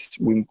 It's nice.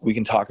 We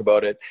can talk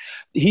about it.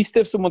 He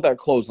stiffs him with that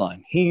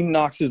clothesline. He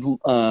knocks him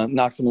a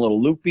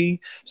little loopy,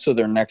 so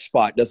their next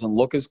spot doesn't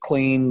look as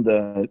clean.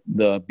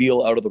 The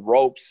Beal out of the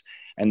ropes,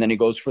 and then he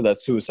goes for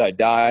that suicide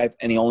dive,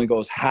 and he only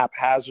goes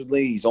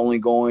haphazardly. He's only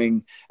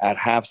going at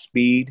half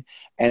speed,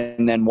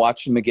 and then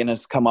watching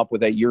McGinnis come up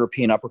with that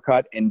European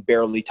uppercut and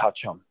barely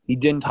touch him. He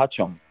didn't touch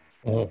him.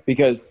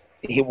 Because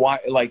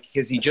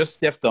he just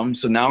stiffed him,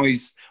 so now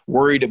he's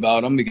worried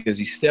about him because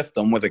he stiffed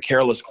him with a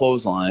careless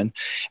clothesline,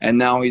 and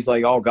now he's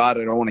like, oh God,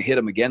 I don't want to hit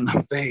him again in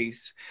the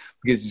face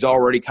because he's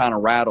already kind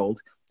of rattled.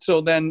 So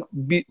then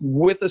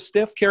with a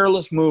stiff,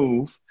 careless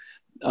move,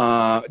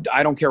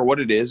 I don't care what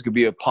it is, could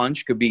be a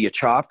punch, could be a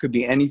chop, could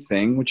be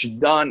anything, which is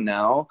done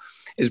now,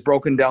 is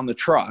broken down the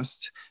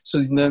trust.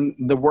 So then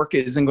the work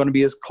isn't going to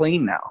be as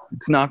clean now.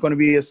 It's not going to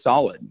be as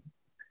solid.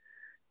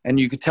 And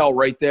you could tell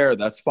right there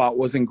that spot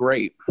wasn't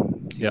great.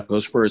 Yeah,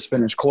 goes for his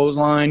finished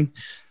clothesline.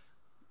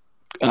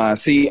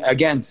 See,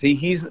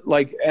 he's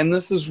like, and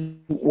this is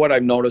what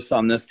I've noticed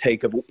on this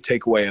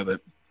takeaway of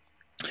it.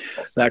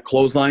 That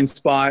clothesline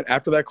spot,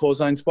 after that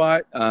clothesline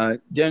spot,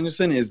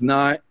 Danielson is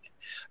not,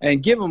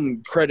 and give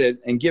him credit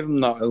and give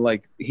him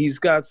he's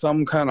got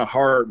some kind of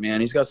heart, man.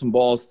 He's got some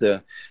balls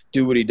to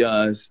do what he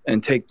does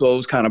and take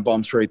those kind of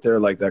bumps right there,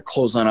 like that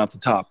clothesline off the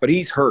top. But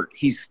he's hurt.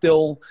 He's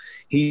still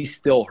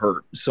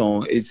hurt.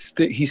 So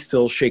he's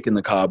still shaking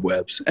the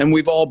cobwebs. And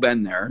we've all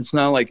been there. It's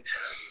not like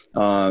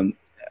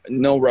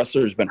no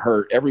wrestler's been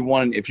hurt.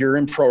 Everyone, if you're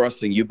in pro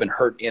wrestling, you've been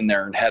hurt in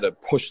there and had to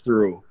push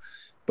through.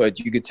 But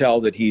you could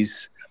tell that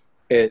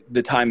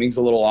the timing's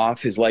a little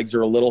off. His legs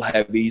are a little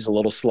heavy. He's a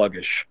little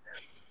sluggish.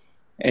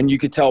 And you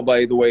could tell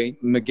by the way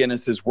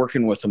McGinnis is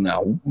working with him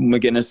now.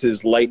 McGinnis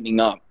is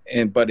lightening up,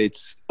 but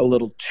it's a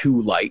little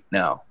too light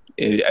now,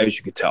 as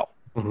you could tell.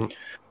 Mm-hmm.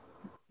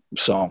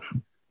 So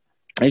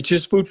it's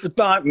just food for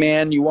thought,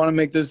 man. You want to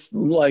make this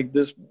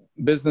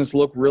business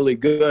look really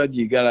good.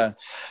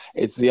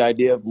 It's the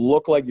idea of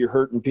look like you're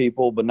hurting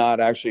people, but not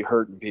actually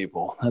hurting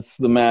people. That's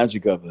the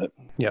magic of it.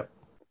 Yep.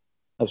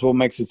 That's what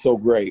makes it so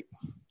great.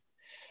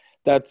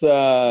 That's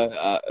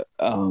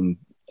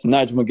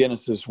Nigel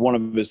McGinnis is one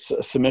of his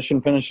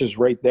submission finishes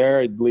right there.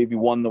 I believe he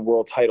won the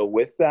world title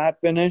with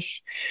that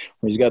finish,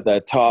 where he's got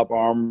that top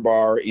arm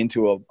bar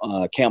into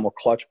a camel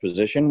clutch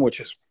position, which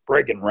is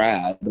friggin'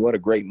 rad. What a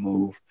great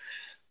move.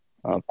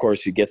 Of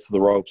course, he gets to the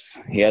ropes.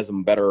 He has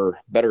him better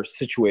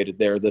situated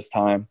there this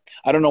time.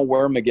 I don't know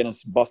where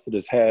McGinnis busted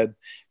his head.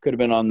 Could have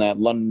been on that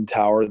London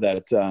Tower,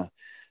 that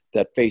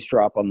face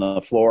drop on the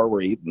floor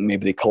where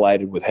maybe they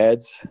collided with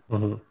heads.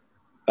 Mm-hmm.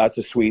 That's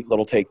a sweet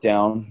little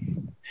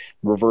takedown.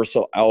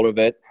 Reversal out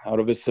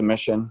of his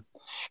submission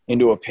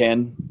into a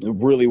pin.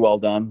 Really well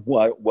done.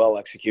 Well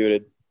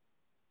executed.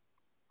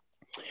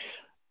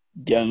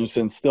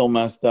 Danielson still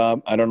messed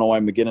up. I don't know why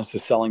McGinnis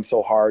is selling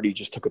so hard. He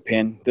just took a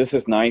pin. This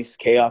is nice.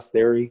 Chaos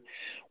Theory.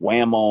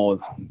 Whammo.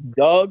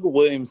 Doug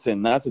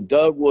Williamson. That's a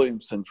Doug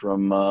Williamson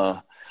from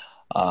the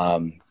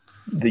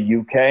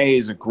UK.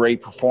 He's a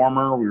great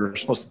performer. We were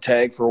supposed to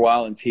tag for a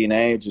while in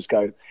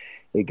TNA.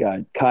 It got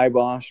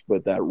kiboshed,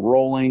 but that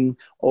rolling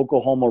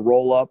Oklahoma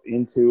roll-up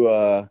into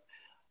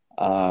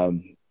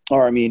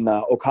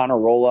O'Connor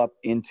roll-up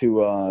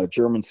into a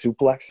German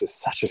suplex is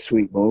such a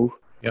sweet move.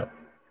 Yep.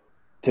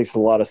 Takes a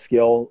lot of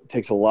skill,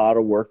 takes a lot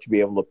of work to be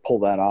able to pull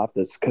that off.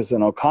 That's because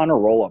an O'Connor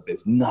roll-up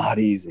is not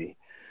easy.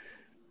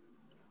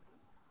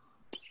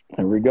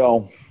 There we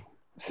go.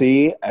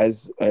 See,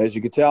 as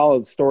you can tell,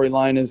 the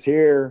storyline is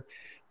here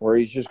where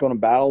he's just going to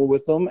battle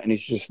with them, and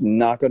he's just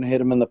not going to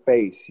hit him in the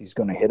face. He's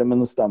going to hit him in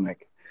the stomach.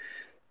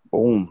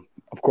 Boom.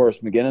 Of course,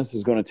 McGinnis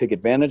is going to take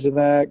advantage of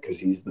that because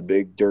he's the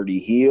big dirty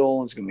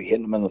heel. He's going to be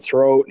hitting him in the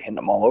throat, hitting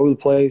him all over the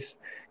place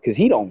because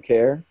he don't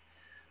care.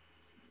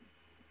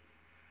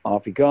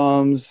 Off he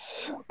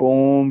comes.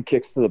 Boom.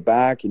 Kicks to the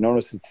back. You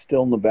notice it's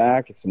still in the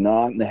back. It's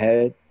not in the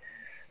head.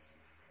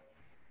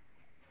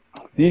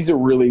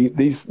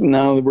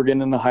 Now we're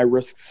getting into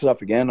high-risk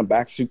stuff again. A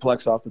back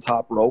suplex off the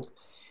top rope.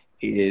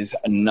 is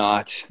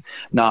not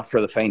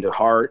for the faint of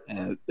heart,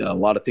 and a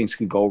lot of things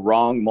can go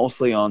wrong,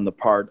 mostly on the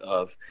part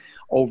of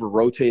over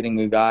rotating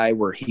a guy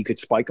where he could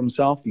spike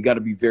himself. You got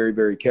to be very,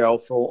 very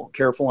careful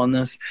on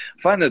this.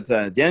 I find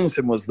that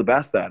Danielson was the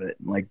best at it.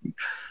 Like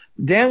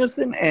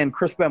Danielson and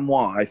Chris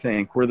Benoit, I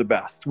think, were the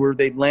best, where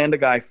they'd land a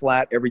guy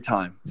flat every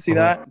time. See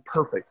that?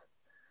 Perfect.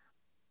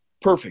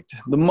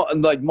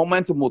 The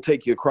momentum will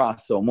take you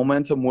across, so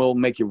momentum will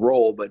make you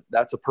roll, but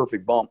that's a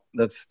perfect bump.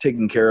 That's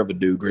taking care of a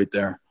dude right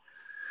there.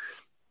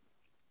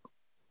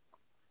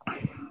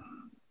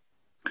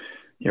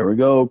 Here we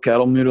go.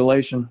 Cattle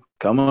mutilation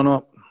coming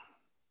up.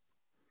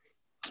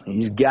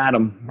 He's got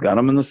him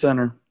in the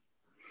center.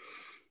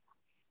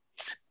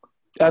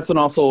 That's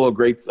also a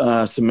great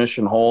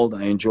submission hold.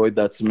 I enjoyed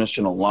that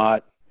submission a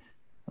lot.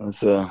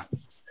 It's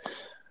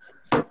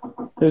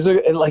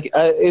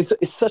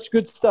such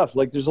good stuff.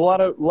 Like there's a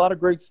lot of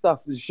great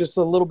stuff. There's just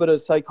a little bit of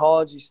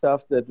psychology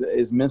stuff that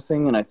is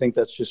missing, and I think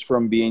that's just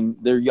from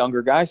they're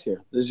younger guys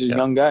here. These are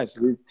young guys.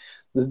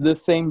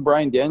 This same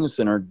Bryan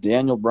Danielson or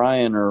Daniel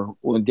Bryan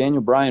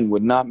Daniel Bryan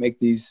would not make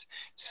these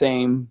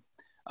same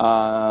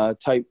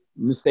type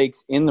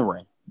mistakes in the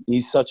ring.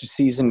 He's such a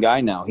seasoned guy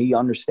now. He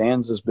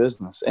understands this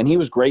business, and he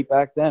was great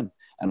back then.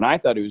 And I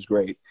thought he was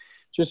great.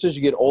 Just as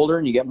you get older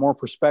and you get more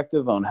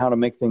perspective on how to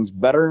make things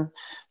better,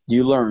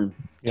 you learn.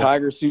 Yeah.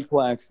 Tiger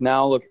suplex.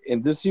 Now look,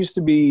 and this used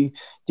to be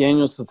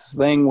Danielson's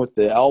thing with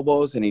the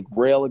elbows, and he'd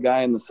rail a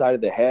guy in the side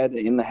of the head,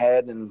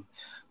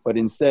 but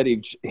instead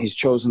he's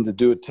chosen to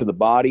do it to the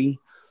body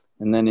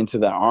and then into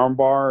that arm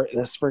bar.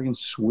 That's freaking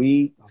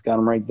sweet. He's got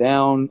him right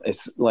down.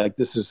 It's like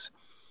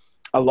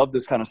I love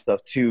this kind of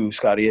stuff too,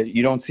 Scotty.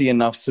 You don't see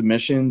enough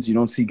submissions. You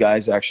don't see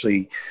guys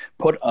actually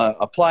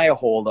apply a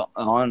hold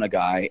on a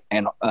guy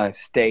and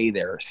stay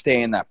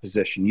in that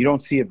position. You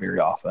don't see it very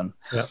often.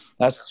 Yeah.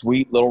 That's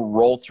sweet little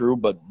roll through,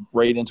 but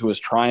right into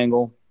his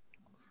triangle.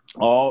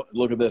 Oh,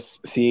 look at this.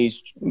 See,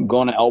 he's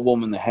going to elbow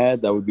him in the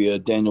head. That would be a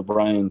Daniel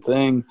Bryan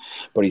thing,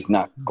 but he's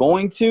not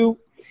going to.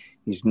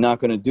 He's not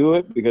going to do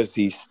it because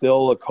he's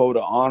still a code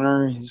of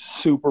honor. He's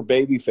super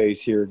babyface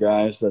here,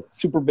 guys. That's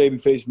super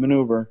babyface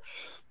maneuver.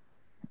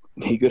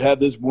 He could have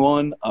this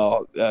one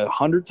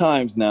 100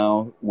 times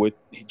now with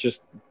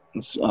just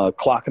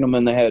clocking him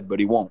in the head, but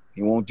he won't.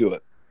 He won't do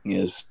it. He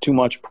has too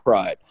much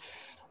pride,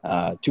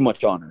 too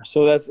much honor.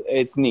 So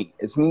it's neat.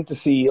 It's neat to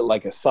see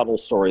like a subtle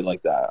story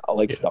like that. I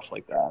like stuff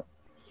like that.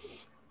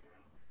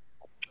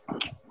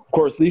 Of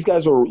course, these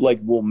guys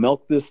will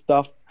milk this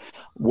stuff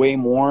way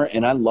more,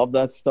 and I love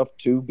that stuff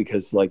too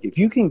because like if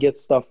you can get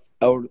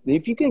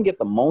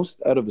the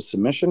most out of a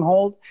submission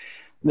hold,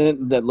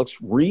 that looks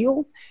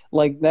real,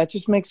 like that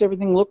just makes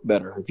everything look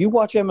better. If you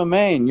watch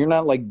MMA and you're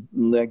not like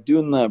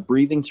doing the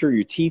breathing through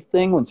your teeth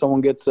thing when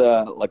someone gets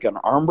like an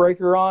arm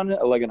breaker on,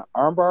 like an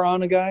arm bar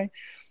on a guy,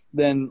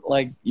 then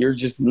like you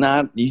just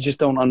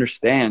don't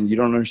understand. You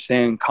don't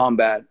understand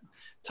combat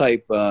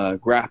type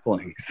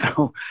grappling.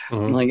 So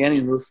like any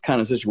of those kind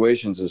of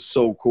situations is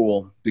so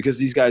cool because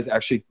these guys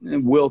actually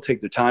will take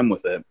their time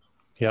with it.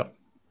 Yep.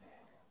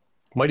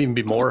 Might even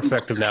be more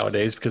effective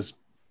nowadays because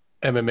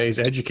MMA's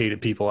educated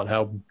people on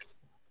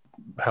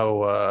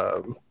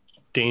how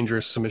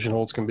dangerous submission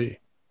holds can be.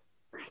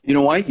 You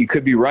know what? You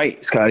could be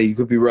right, Scotty. You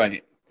could be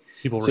right.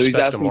 People respect he's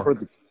asking him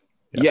more.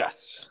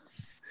 Yes.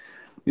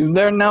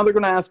 They're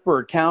going to ask for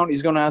a count.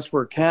 He's going to ask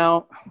for a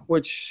count,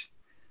 which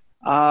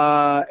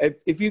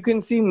if you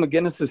can see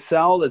McGinnis's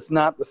sell, that's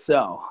not the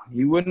sell.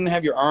 You wouldn't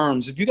have your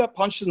arms. If you got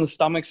punched in the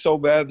stomach so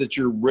bad that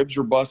your ribs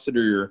are busted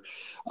or you're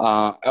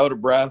out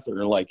of breath,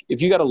 or like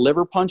if you got a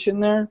liver punch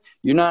in there,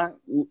 you're not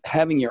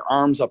having your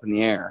arms up in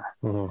the air.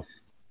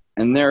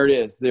 And there it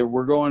is.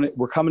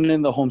 We're coming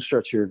in the home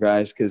stretch here,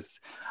 guys,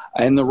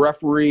 and the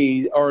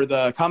referee or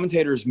the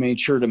commentators made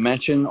sure to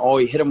mention,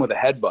 he hit him with a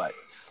headbutt.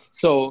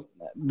 So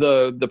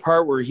the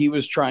part where he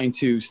was trying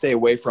to stay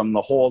away from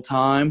the whole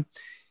time,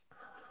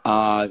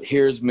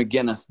 here's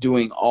McGinnis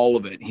doing all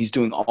of it. He's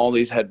doing all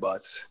these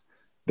headbutts.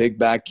 Big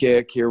back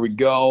kick. Here we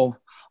go.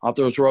 Off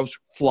those ropes,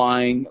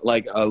 flying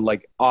like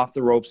off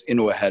the ropes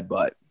into a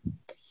headbutt.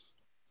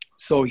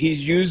 So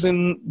he's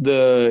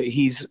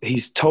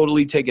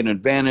totally taking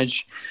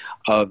advantage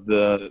of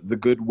the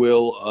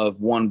goodwill of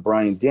one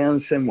Bryan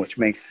Danielson, which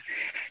makes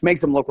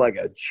him look like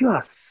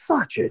just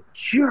such a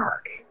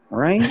jerk,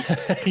 right?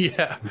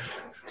 Yeah.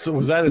 So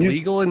was that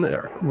illegal in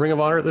the Ring of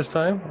Honor at this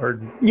time,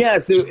 or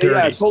yes,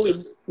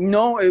 totally.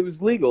 No, it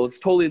was legal. It's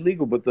totally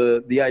legal. But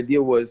the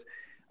idea was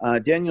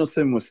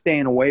Danielson was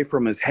staying away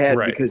from his head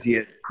because he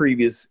had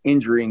previous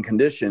injury and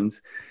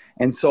conditions,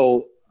 and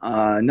so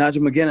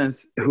Nigel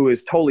McGuinness, who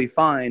is totally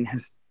fine,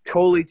 has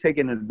totally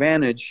taken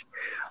advantage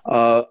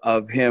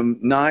of him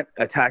not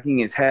attacking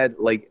his head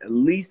like at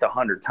least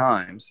 100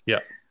 times. Yeah.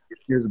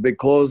 Here's a big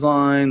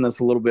clothesline that's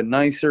a little bit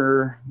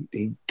nicer.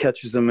 He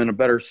catches him in a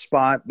better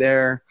spot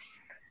there.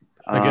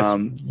 I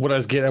guess what I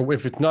was getting,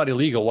 if it's not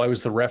illegal, why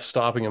was the ref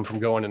stopping him from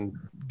going and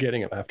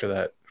getting him after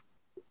that?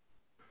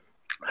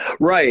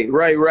 Right.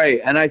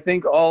 And I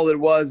think all it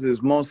was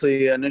is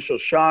mostly initial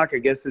shock. I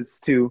guess it's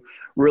to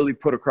really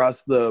put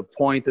across the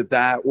point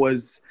that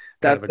was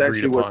kind of That's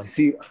agreed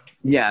actually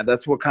upon.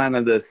 that's what kind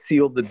of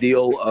sealed the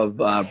deal of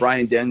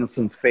Bryan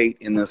Danielson's fate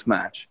in this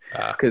match.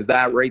 Because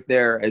that right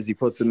there, as he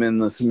puts him in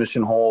the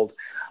submission hold,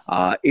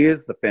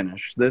 is the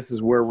finish. This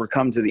is where we're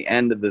come to the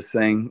end of this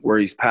thing, where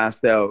he's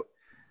passed out.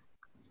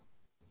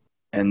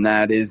 And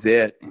that is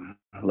it.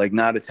 Like,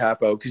 not a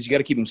tap out, because you got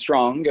to keep him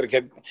strong.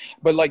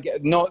 But like,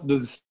 no,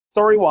 the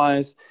story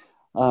wise,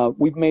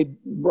 we've made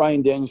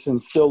Bryan Danielson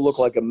still look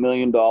like $1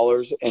 million,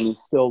 and he's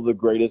still the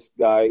greatest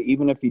guy.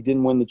 Even if he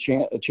didn't win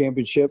the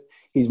championship,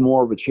 he's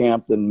more of a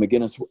champ than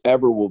McGuinness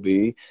ever will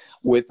be,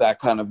 with that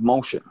kind of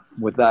motion,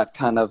 with that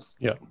kind of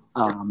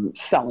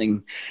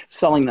selling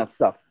that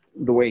stuff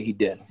the way he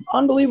did.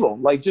 Unbelievable.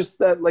 Like, just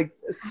that, like,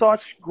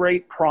 such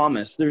great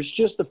promise. There's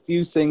just a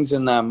few things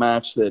in that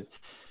match that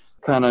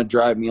kind of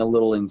drive me a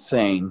little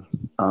insane.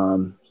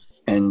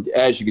 And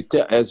as you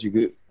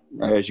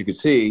could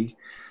see,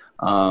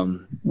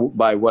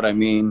 by what I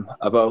mean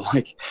about,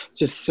 like,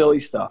 just silly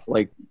stuff.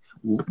 Like,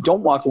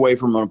 don't walk away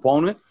from an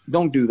opponent.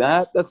 Don't do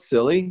that. That's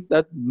silly.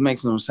 That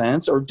makes no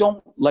sense. Or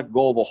don't let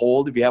go of a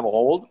hold if you have a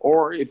hold.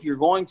 Or if you're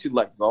going to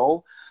let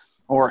go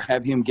or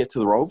have him get to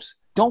the ropes,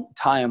 don't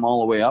tie him all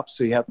the way up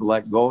so you have to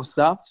let go of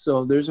stuff.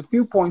 So there's a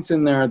few points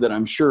in there that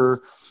I'm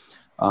sure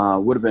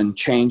would have been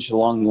changed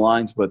along the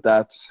lines, but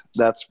that's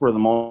for the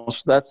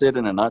most. That's it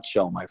in a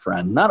nutshell, my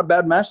friend. Not a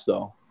bad match,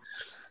 though.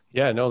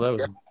 Yeah, no, that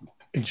was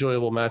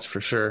enjoyable match for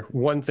sure.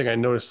 One thing I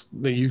noticed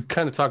that you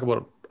kind of talk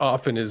about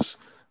often is,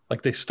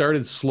 like, they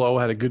started slow,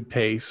 had a good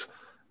pace,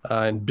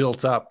 and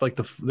built up. Like,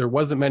 there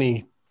wasn't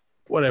many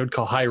what I would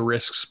call high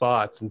risk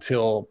spots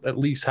until at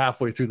least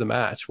halfway through the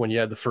match, when you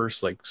had the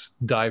first, like,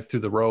 dive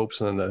through the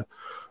ropes and then the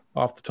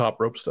off the top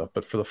rope stuff.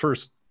 But for the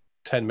first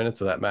 10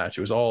 minutes of that match,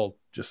 it was all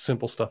just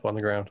simple stuff on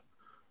the ground.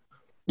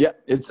 Yeah,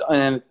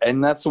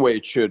 and that's the way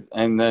it should.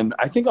 And then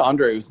I think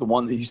Andre was the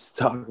one that used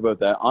to talk about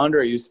that.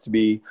 Andre used to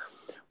be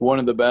one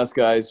of the best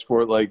guys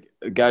for, like,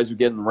 guys would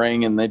get in the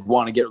ring and they'd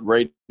want to get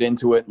right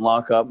into it and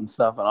lock up and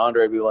stuff. And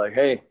Andre would be like,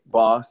 "Hey,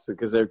 boss,"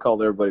 because they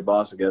called everybody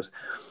boss, I guess.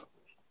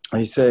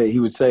 He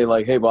would say,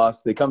 like, "Hey,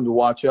 boss, they come to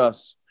watch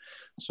us,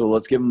 so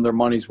let's give them their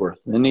money's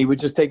worth." And he would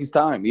just take his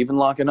time, even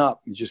locking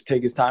up. He'd just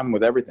take his time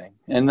with everything.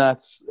 And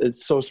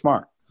it's so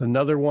smart.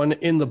 Another one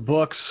in the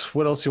books.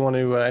 What else you want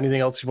to,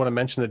 anything else you want to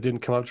mention that didn't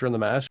come up during the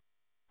match?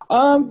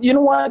 You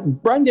know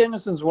what? Bryan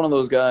Danielson's one of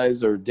those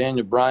guys, or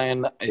Daniel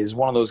Bryan is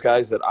one of those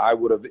guys that I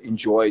would have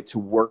enjoyed to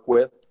work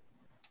with.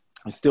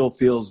 I still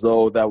feel as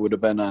though that would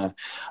have been a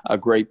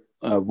great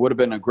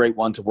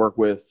one to work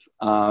with.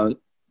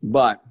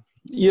 But,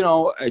 you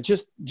know,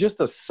 just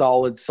a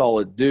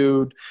solid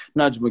dude.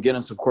 Nigel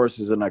McGuinness, of course,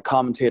 is a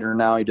commentator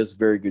now. He does a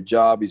very good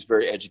job. He's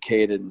very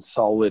educated and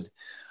solid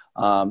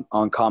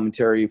on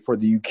commentary for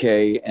the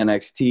UK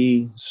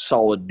NXT.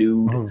 Solid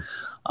dude.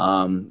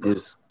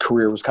 His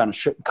career was kind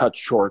of cut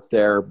short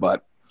there,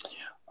 but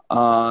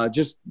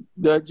just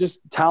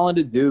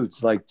talented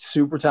dudes, like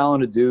super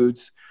talented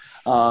dudes.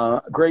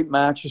 Great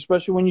match,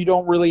 especially when you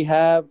don't really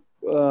have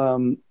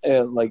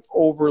like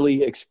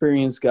overly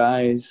experienced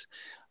guys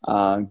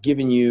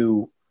giving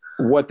you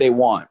what they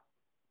want.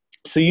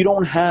 So you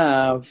don't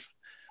have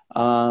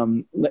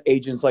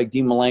agents like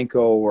Dean Malenko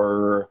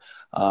or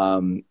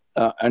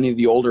any of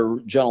the older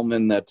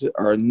gentlemen that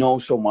know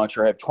so much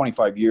or have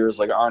 25 years,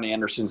 like Arn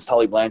Anderson's,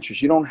 Tully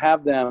Blanchard's. You don't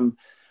have them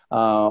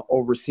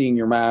overseeing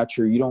your match,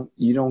 or you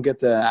don't get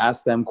to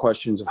ask them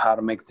questions of how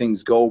to make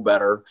things go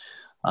better.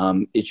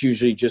 It's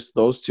usually just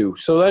those two.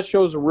 So that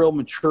shows a real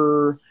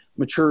mature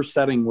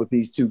setting with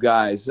these two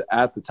guys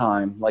at the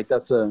time. Like,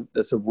 that's a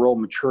real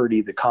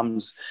maturity that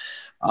comes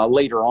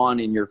later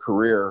on in your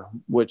career,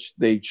 which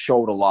they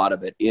showed a lot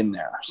of it in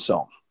there.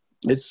 So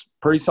it's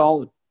pretty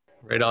solid.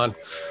 Right on.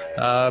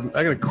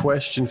 I got a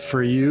question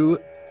for you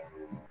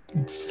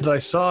that I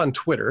saw on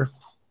Twitter,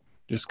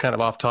 just kind of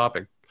off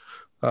topic.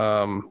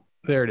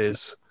 There it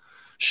is.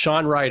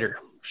 Sean Ryder,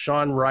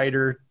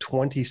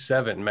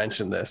 27,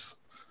 mentioned this.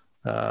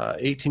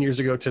 18 years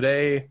ago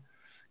today,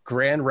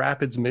 Grand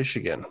Rapids,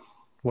 Michigan.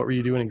 What were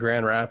you doing in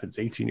Grand Rapids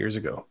 18 years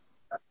ago?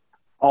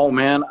 Oh,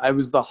 man, I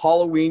was the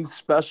Halloween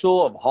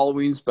special of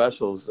Halloween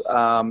specials.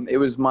 It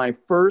was my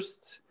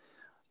first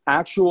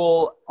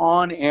actual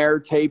on-air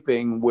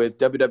taping with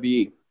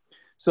WWE.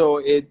 So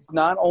it's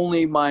not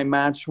only my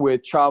match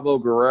with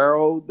Chavo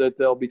Guerrero that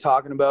they'll be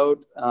talking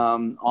about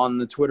on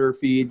the Twitter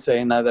feed,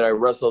 saying that I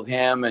wrestled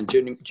him and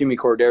Jimmy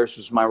Corderas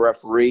was my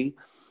referee,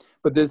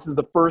 but this is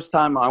the first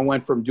time I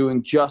went from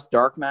doing just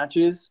dark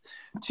matches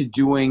to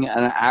doing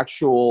an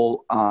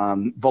actual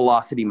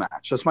velocity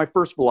match. That's my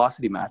first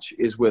velocity match,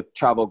 is with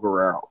Chavo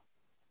Guerrero.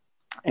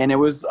 And it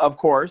was, of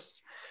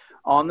course,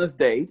 on this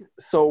date.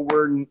 So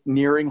we're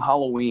nearing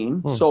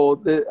Halloween. So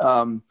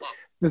the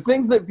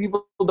things that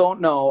people don't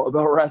know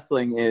about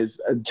wrestling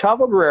is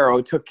Chavo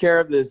Guerrero took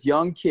care of this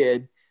young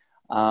kid,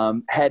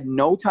 had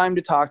no time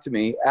to talk to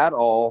me at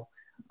all.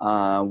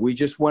 We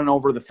just went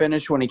over the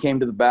finish when he came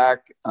to the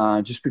back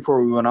just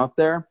before we went out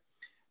there.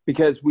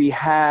 because we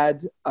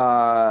had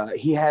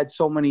he had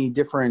so many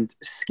different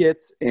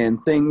skits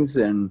and things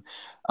and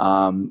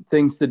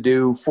things to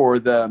do for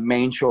the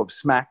main show of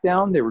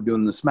SmackDown. They were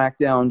doing the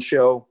SmackDown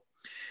show,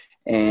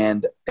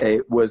 and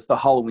it was the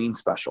Halloween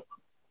special.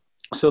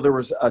 So there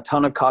was a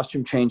ton of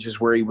costume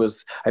changes where he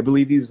was, I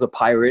believe he was a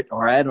pirate,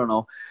 or I don't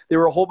know. There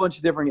were a whole bunch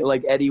of different,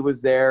 like Eddie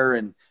was there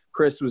and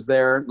Chris was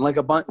there, like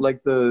a bunch, like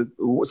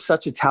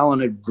such a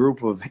talented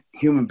group of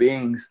human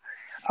beings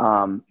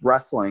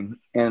wrestling.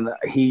 And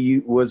he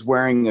was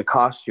wearing a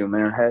costume,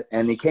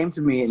 and he came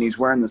to me and he's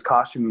wearing this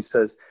costume. He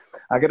says,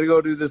 "I got to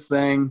go do this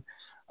thing.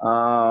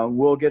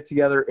 We'll get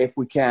together if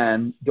we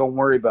can. Don't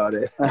worry about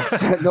it." I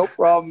said, "No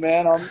problem,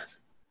 man.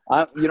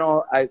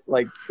 I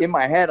like in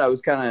my head, I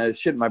was kind of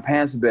shitting my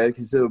pants a bit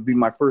because it would be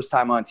my first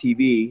time on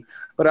TV,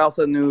 but I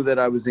also knew that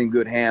I was in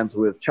good hands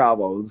with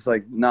Chavo. It's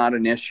like not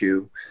an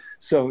issue.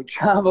 So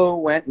Chavo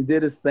went and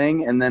did his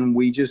thing, and then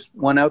we just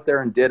went out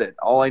there and did it.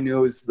 All I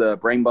knew is the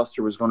Brainbuster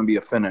was going to be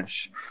a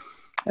finish.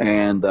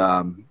 And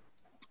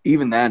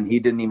even then, he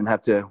didn't even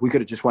have to – we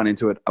could have just went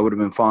into it. I would have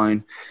been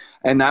fine.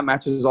 And that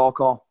match is all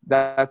call.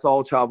 That's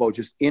all Chavo,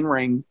 just in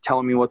ring,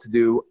 telling me what to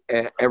do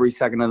every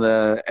second of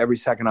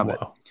it.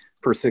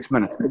 For 6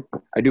 minutes.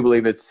 I do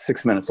believe it's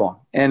 6 minutes long,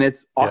 and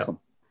it's awesome.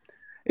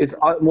 Yeah.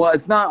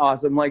 It's not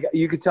awesome. Like,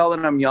 you could tell that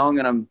I'm young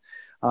and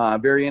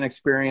I'm very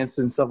inexperienced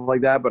and stuff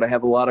like that, but I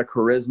have a lot of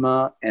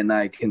charisma, and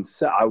I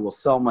will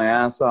sell my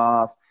ass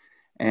off,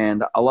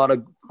 and a lot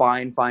of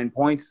fine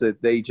points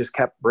that they just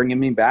kept bringing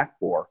me back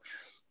for.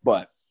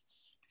 But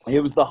it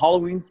was the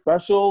Halloween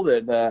special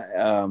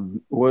that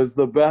was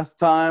the best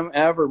time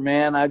ever,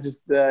 man. I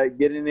just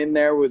getting in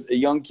there with a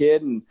young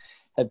kid and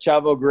had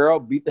Chavo Guerrero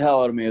beat the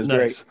hell out of me. It was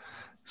nice. Great.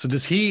 So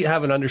does he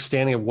have an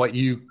understanding of what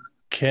you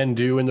can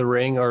do in the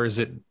ring, or is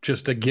it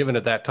just a given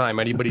at that time?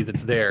 Anybody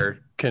that's there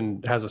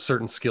has a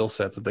certain skill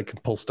set that they can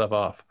pull stuff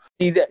off.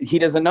 He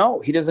doesn't know.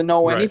 He doesn't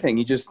know anything.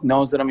 He just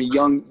knows that I'm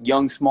a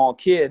young, small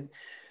kid,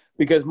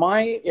 because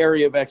my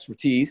area of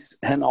expertise,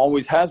 and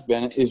always has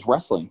been, is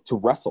wrestling, to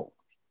wrestle.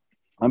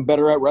 I'm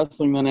better at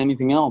wrestling than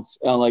anything else.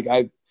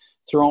 I've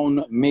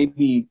thrown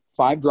maybe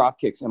 5 drop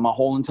kicks in my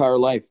whole entire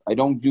life. I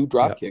don't do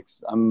drop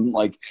kicks.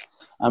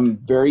 I'm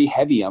very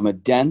heavy. I'm a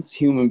dense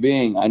human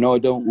being. I know I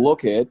don't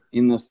look it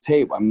in this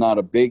tape. I'm not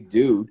a big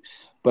dude,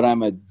 but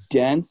I'm a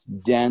dense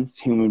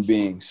human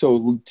being.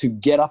 So to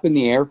get up in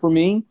the air for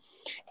me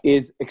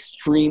is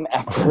extreme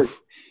effort.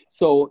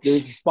 So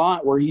there's a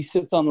spot where he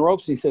sits on the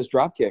ropes and he says,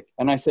 "Drop kick."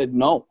 And I said,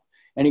 "No."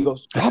 And he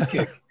goes, "Drop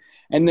kick."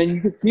 And then you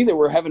can see that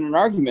we're having an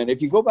argument.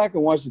 If you go back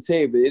and watch the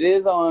tape, it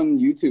is on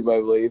YouTube, I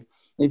believe.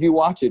 If you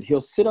watch it,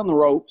 he'll sit on the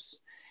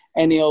ropes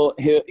and he'll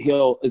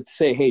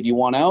say, "Hey, do you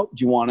want out?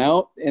 Do you want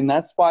out?" In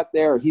that spot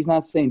there, he's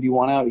not saying, "Do you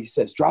want out?" He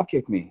says, "Drop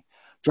kick me.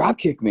 Drop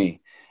kick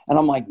me." And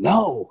I'm like,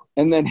 "No."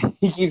 And then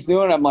he keeps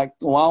doing it. I'm like,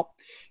 "Well,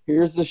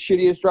 here's the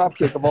shittiest drop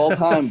kick of all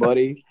time,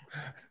 buddy."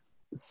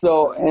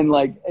 So, and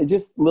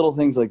just little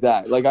things like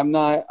that.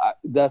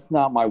 That's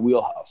not my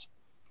wheelhouse.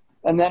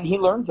 And then he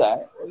learns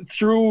that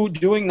through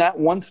doing that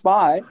one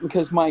spot,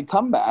 because my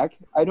comeback,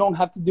 I don't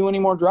have to do any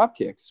more drop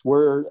kicks,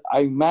 where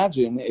I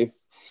imagine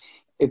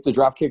if the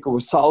drop kicker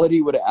was solid,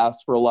 he would have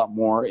asked for a lot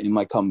more in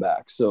my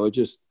comeback. So it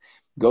just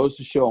goes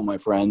to show, my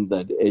friend,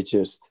 that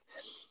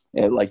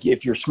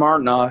if you're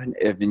smart enough,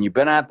 and you've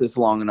been at this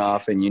long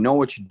enough and you know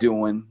what you're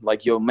doing,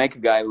 you'll make a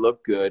guy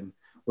look good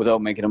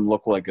without making him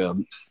look like a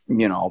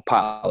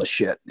pile of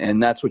shit.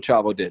 And that's what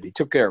Chavo did. He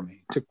took care of me.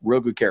 He took real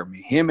good care of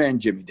me. Him and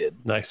Jimmy did.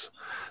 Nice.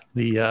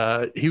 He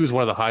was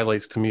one of the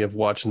highlights to me of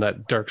watching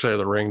that Dark Side of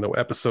the Ring, the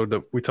episode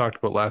that we talked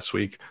about last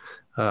week.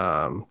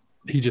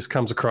 He just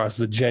comes across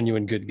as a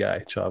genuine good guy,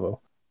 Chavo.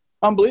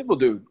 Unbelievable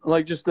dude.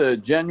 Just a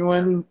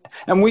genuine,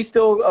 and we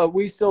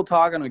still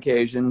talk on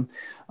occasion,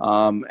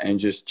 and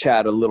just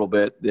chat a little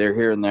bit there,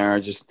 here and there,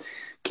 just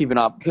keeping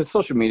up, because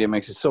social media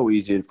makes it so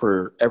easy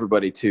for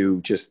everybody to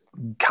just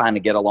kind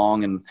of get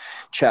along and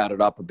chat it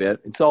up a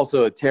bit. It's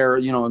also a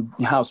terror,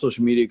 how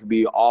social media could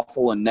be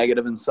awful and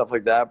negative and stuff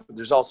like that, but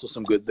there's also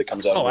some good that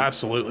comes out of it. Oh,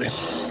 absolutely.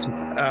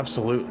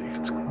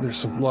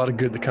 There's a lot of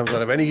good that comes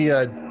out of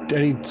it.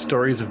 Any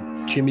stories of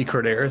Jimmy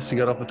Corderas you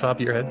got off the top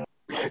of your head?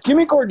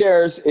 Jimmy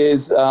Corderas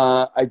is,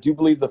 I do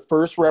believe, the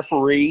first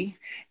referee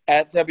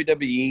at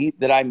WWE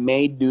that I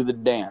made do the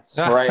dance.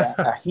 Right?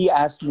 He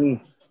asked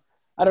me,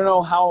 I don't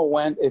know how it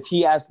went, if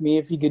he asked me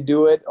if he could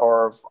do it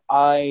or if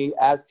I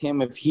asked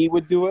him if he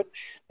would do it,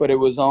 but it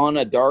was on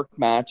a dark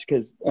match,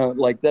 because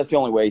that's the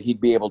only way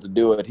he'd be able to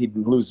do it. He'd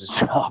lose his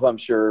job, I'm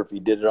sure, if he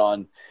did it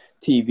on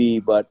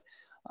TV, but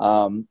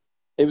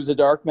it was a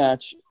dark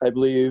match, I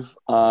believe.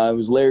 It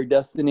was Larry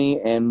Destiny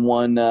and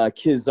one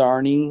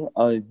Kizarny,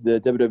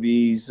 the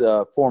WWE's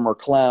former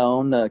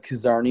clown,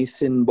 Kizarny,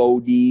 Sin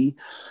Bodhi,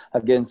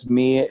 against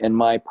me and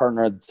my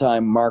partner at the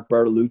time, Mark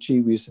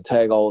Bartolucci. We used to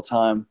tag all the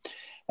time.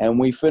 And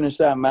we finished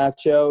that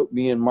match out.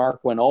 Me and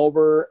Mark went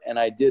over, and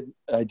I did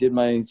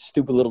my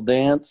stupid little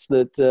dance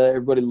that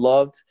everybody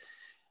loved.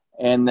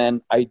 And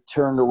then I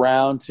turned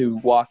around to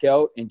walk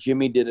out, and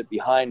Jimmy did it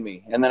behind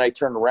me. And then I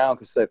turned around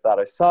because I thought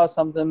I saw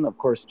something. Of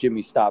course,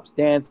 Jimmy stops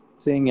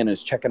dancing and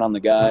is checking on the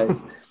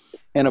guys.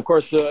 And, of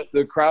course,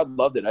 the crowd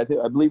loved it. I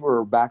believe we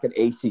were back at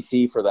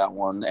ACC for that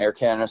one, Air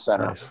Canada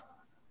Center. Nice.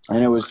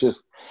 And it was a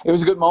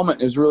good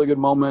moment. It was a really good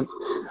moment,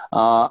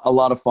 a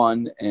lot of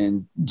fun.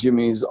 And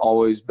Jimmy's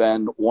always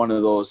been one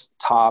of those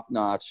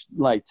top-notch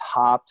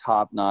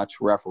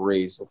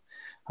referees.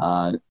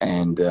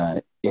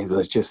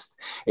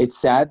 It's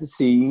sad to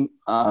see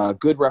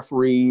good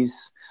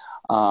referees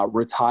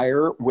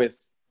retire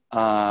with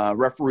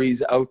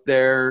referees out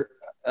there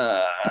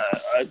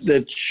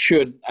that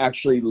should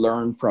actually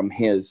learn from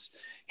his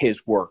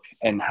work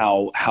and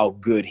how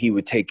good he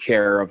would take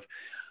care of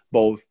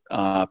both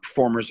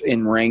performers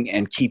in ring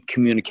and keep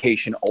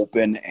communication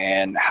open,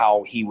 and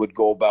how he would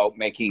go about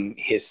making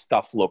his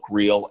stuff look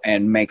real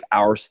and make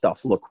our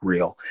stuff look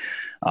real.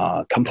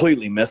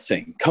 Completely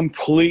missing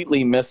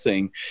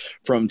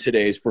from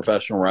today's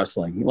professional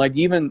wrestling. Like,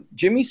 even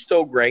Jimmy's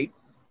so great.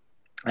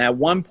 At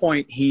one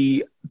point,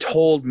 he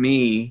told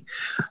me,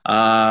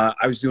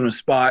 I was doing a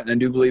spot, and I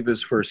do believe it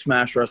was for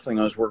Smash Wrestling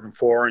I was working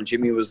for, and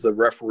Jimmy was the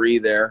referee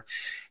there.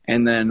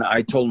 And then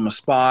I told him a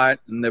spot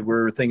and that we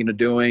were thinking of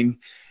doing.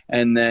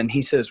 And then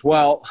he says,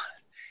 well,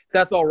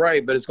 that's all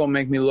right, but it's going to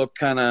make me look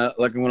kind of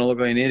like I'm going to look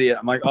like an idiot.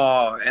 I'm like,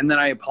 oh, and then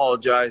I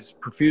apologize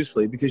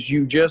profusely, because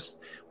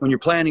when you're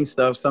planning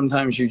stuff,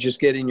 sometimes you just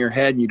get in your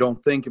head and you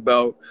don't think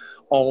about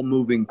all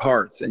moving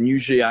parts. And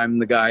usually I'm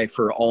the guy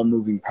for all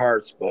moving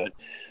parts, but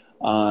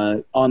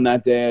on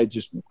that day, I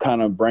just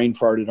kind of brain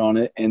farted on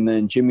it. And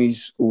then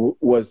Jimmy's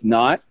was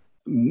not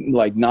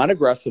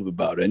aggressive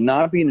about it,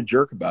 not being a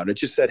jerk about it.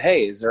 Just said,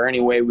 hey, is there any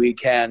way we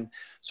can,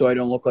 so I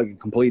don't look like a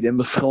complete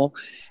imbecile?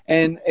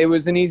 And it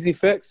was an easy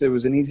fix. And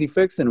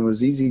it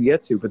was easy to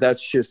get to, but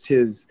that's just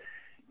he's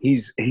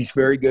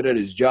very good at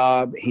his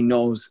job. He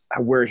knows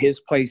where his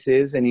place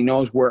is, and he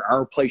knows where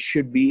our place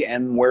should be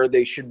and where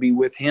they should be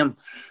with him.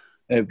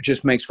 It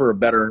just makes for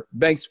better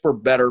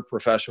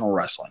professional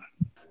wrestling.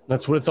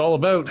 That's what it's all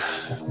about.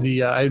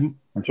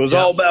 That's what it's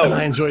all about. And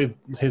I enjoy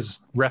his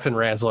ref and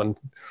rants on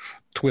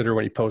Twitter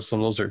when he posts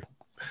them. Those are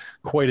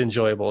quite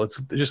enjoyable. It's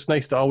just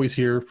nice to always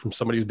hear from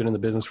somebody who's been in the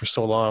business for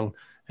so long,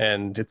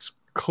 and it's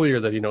clear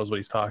that he knows what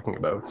he's talking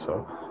about.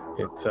 So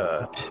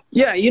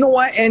yeah, you know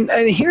what? And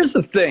here's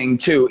the thing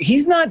too.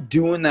 He's not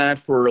doing that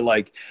for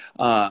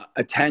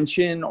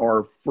attention,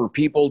 or for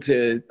people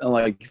to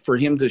for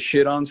him to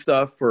shit on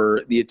stuff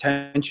for the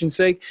attention's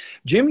sake.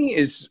 Jimmy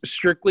is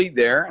strictly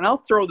there. And I'll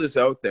throw this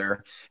out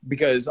there,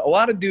 because a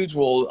lot of dudes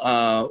will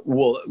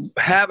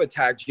have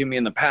attacked Jimmy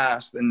in the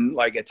past and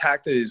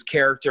attacked his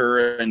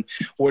character and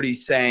what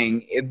he's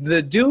saying.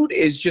 The dude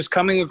is just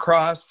coming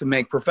across to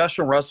make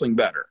professional wrestling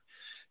better.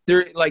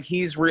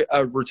 He's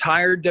a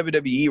retired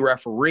WWE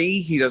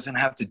referee. He doesn't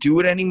have to do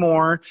it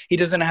anymore. He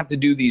doesn't have to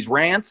do these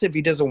rants if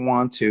he doesn't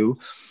want to.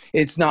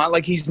 It's not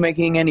like he's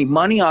making any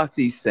money off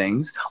these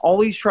things.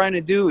 All he's trying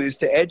to do is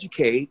to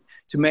educate,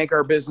 to make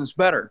our business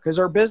better, because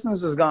our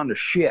business has gone to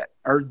shit.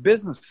 Our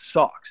business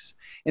sucks.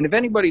 And if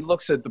anybody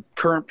looks at the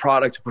current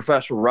product of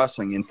professional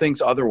wrestling and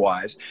thinks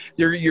otherwise,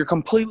 you're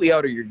completely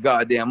out of your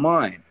goddamn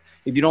mind.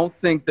 If you don't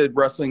think that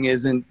wrestling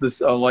isn't this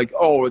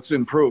it's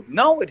improved.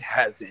 No, it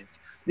hasn't.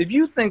 If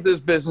you think this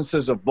business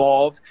has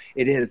evolved,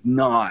 it has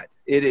not.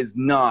 It is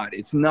not.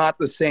 It's not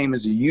the same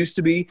as it used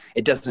to be.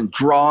 It doesn't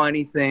draw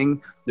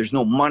anything. There's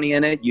no money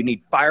in it. You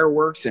need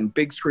fireworks and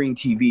big screen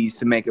TVs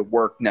to make it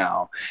work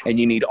now. And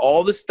you need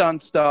all the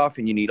stunt stuff,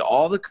 and you need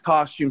all the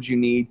costumes you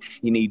need.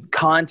 You need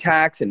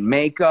contacts and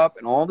makeup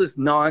and all this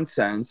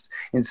nonsense,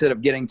 instead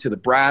of getting to the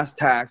brass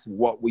tacks of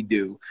what we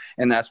do,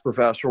 and that's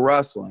professional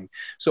wrestling.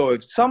 So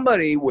if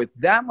somebody with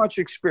that much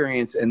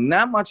experience and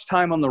that much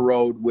time on the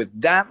road with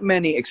that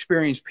many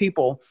experienced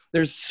people,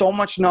 there's so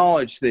much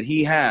knowledge that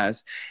he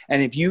has.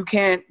 And if you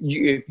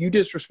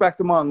disrespect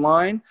him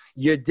online,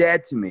 you're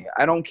dead to me.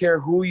 I don't care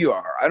who you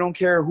are. I don't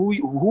care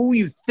who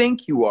you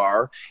think you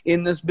are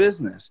in this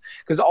business,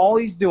 because all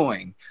he's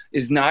doing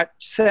is not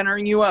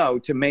centering you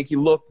out to make you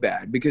look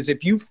bad. Because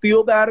if you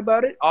feel bad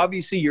about it,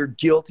 obviously you're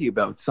guilty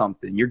about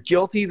something. You're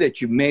guilty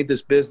that you made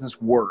this business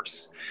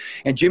worse.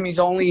 And Jimmy's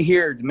only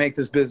here to make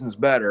this business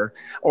better,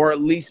 or at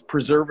least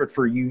preserve it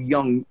for you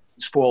young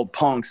spoiled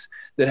punks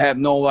that have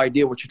no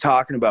idea what you're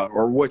talking about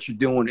or what you're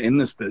doing in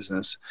this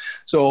business.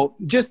 So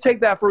just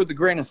take that with a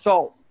grain of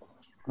salt.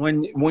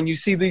 When you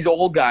see these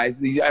old guys,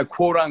 these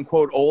quote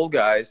unquote old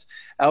guys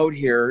out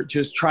here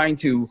just trying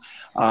to,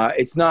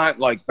 it's not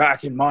like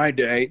back in my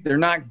day. They're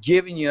not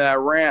giving you that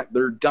rant.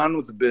 They're done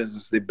with the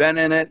business. They've been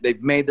in it.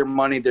 They've made their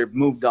money. They've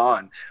moved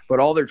on.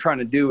 But all they're trying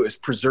to do is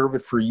preserve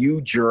it for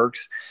you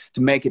jerks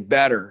to make it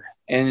better.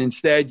 And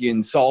instead you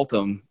insult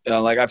them.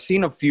 I've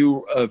seen a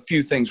few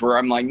things where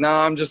I'm like, no,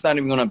 I'm just not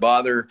even going to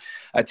bother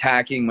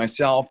attacking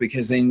myself,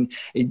 because then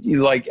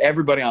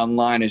everybody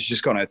online is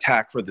just going to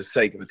attack for the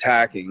sake of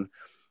attacking,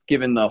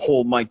 given the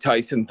whole Mike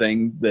Tyson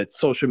thing, that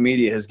social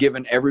media has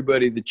given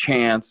everybody the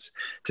chance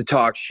to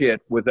talk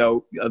shit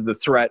without the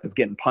threat of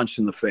getting punched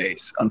in the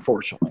face,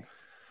 unfortunately.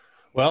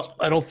 Well,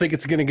 I don't think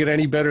it's going to get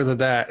any better than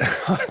that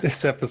on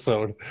this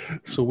episode.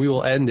 So we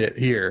will end it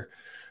here.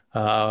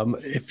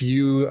 If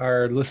you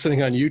are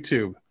listening on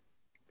YouTube,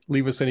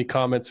 leave us any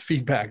comments,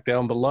 feedback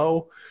down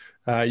below.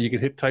 You can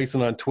hit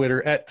Tyson on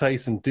Twitter at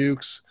Tyson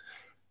Dukes.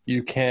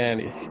 You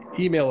can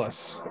email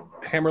us,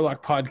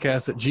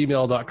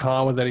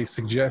 hammerlockpodcast@gmail.com, with any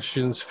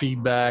suggestions,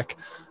 feedback,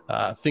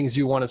 things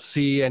you want to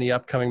see, any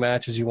upcoming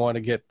matches you want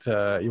to get,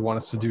 you want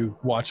us to do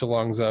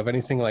watch-alongs of,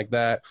 anything like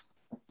that.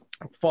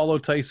 Follow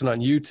Tyson on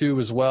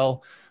YouTube as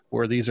well,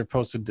 where these are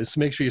posted. Just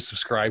make sure you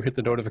subscribe, hit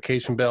the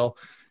notification bell.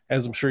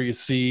 As I'm sure you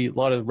see, a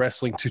lot of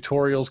wrestling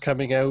tutorials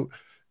coming out,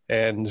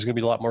 and there's going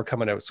to be a lot more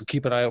coming out. So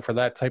keep an eye out for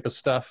that type of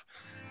stuff.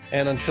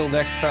 And until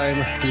next time,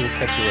 we will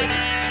catch you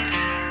later.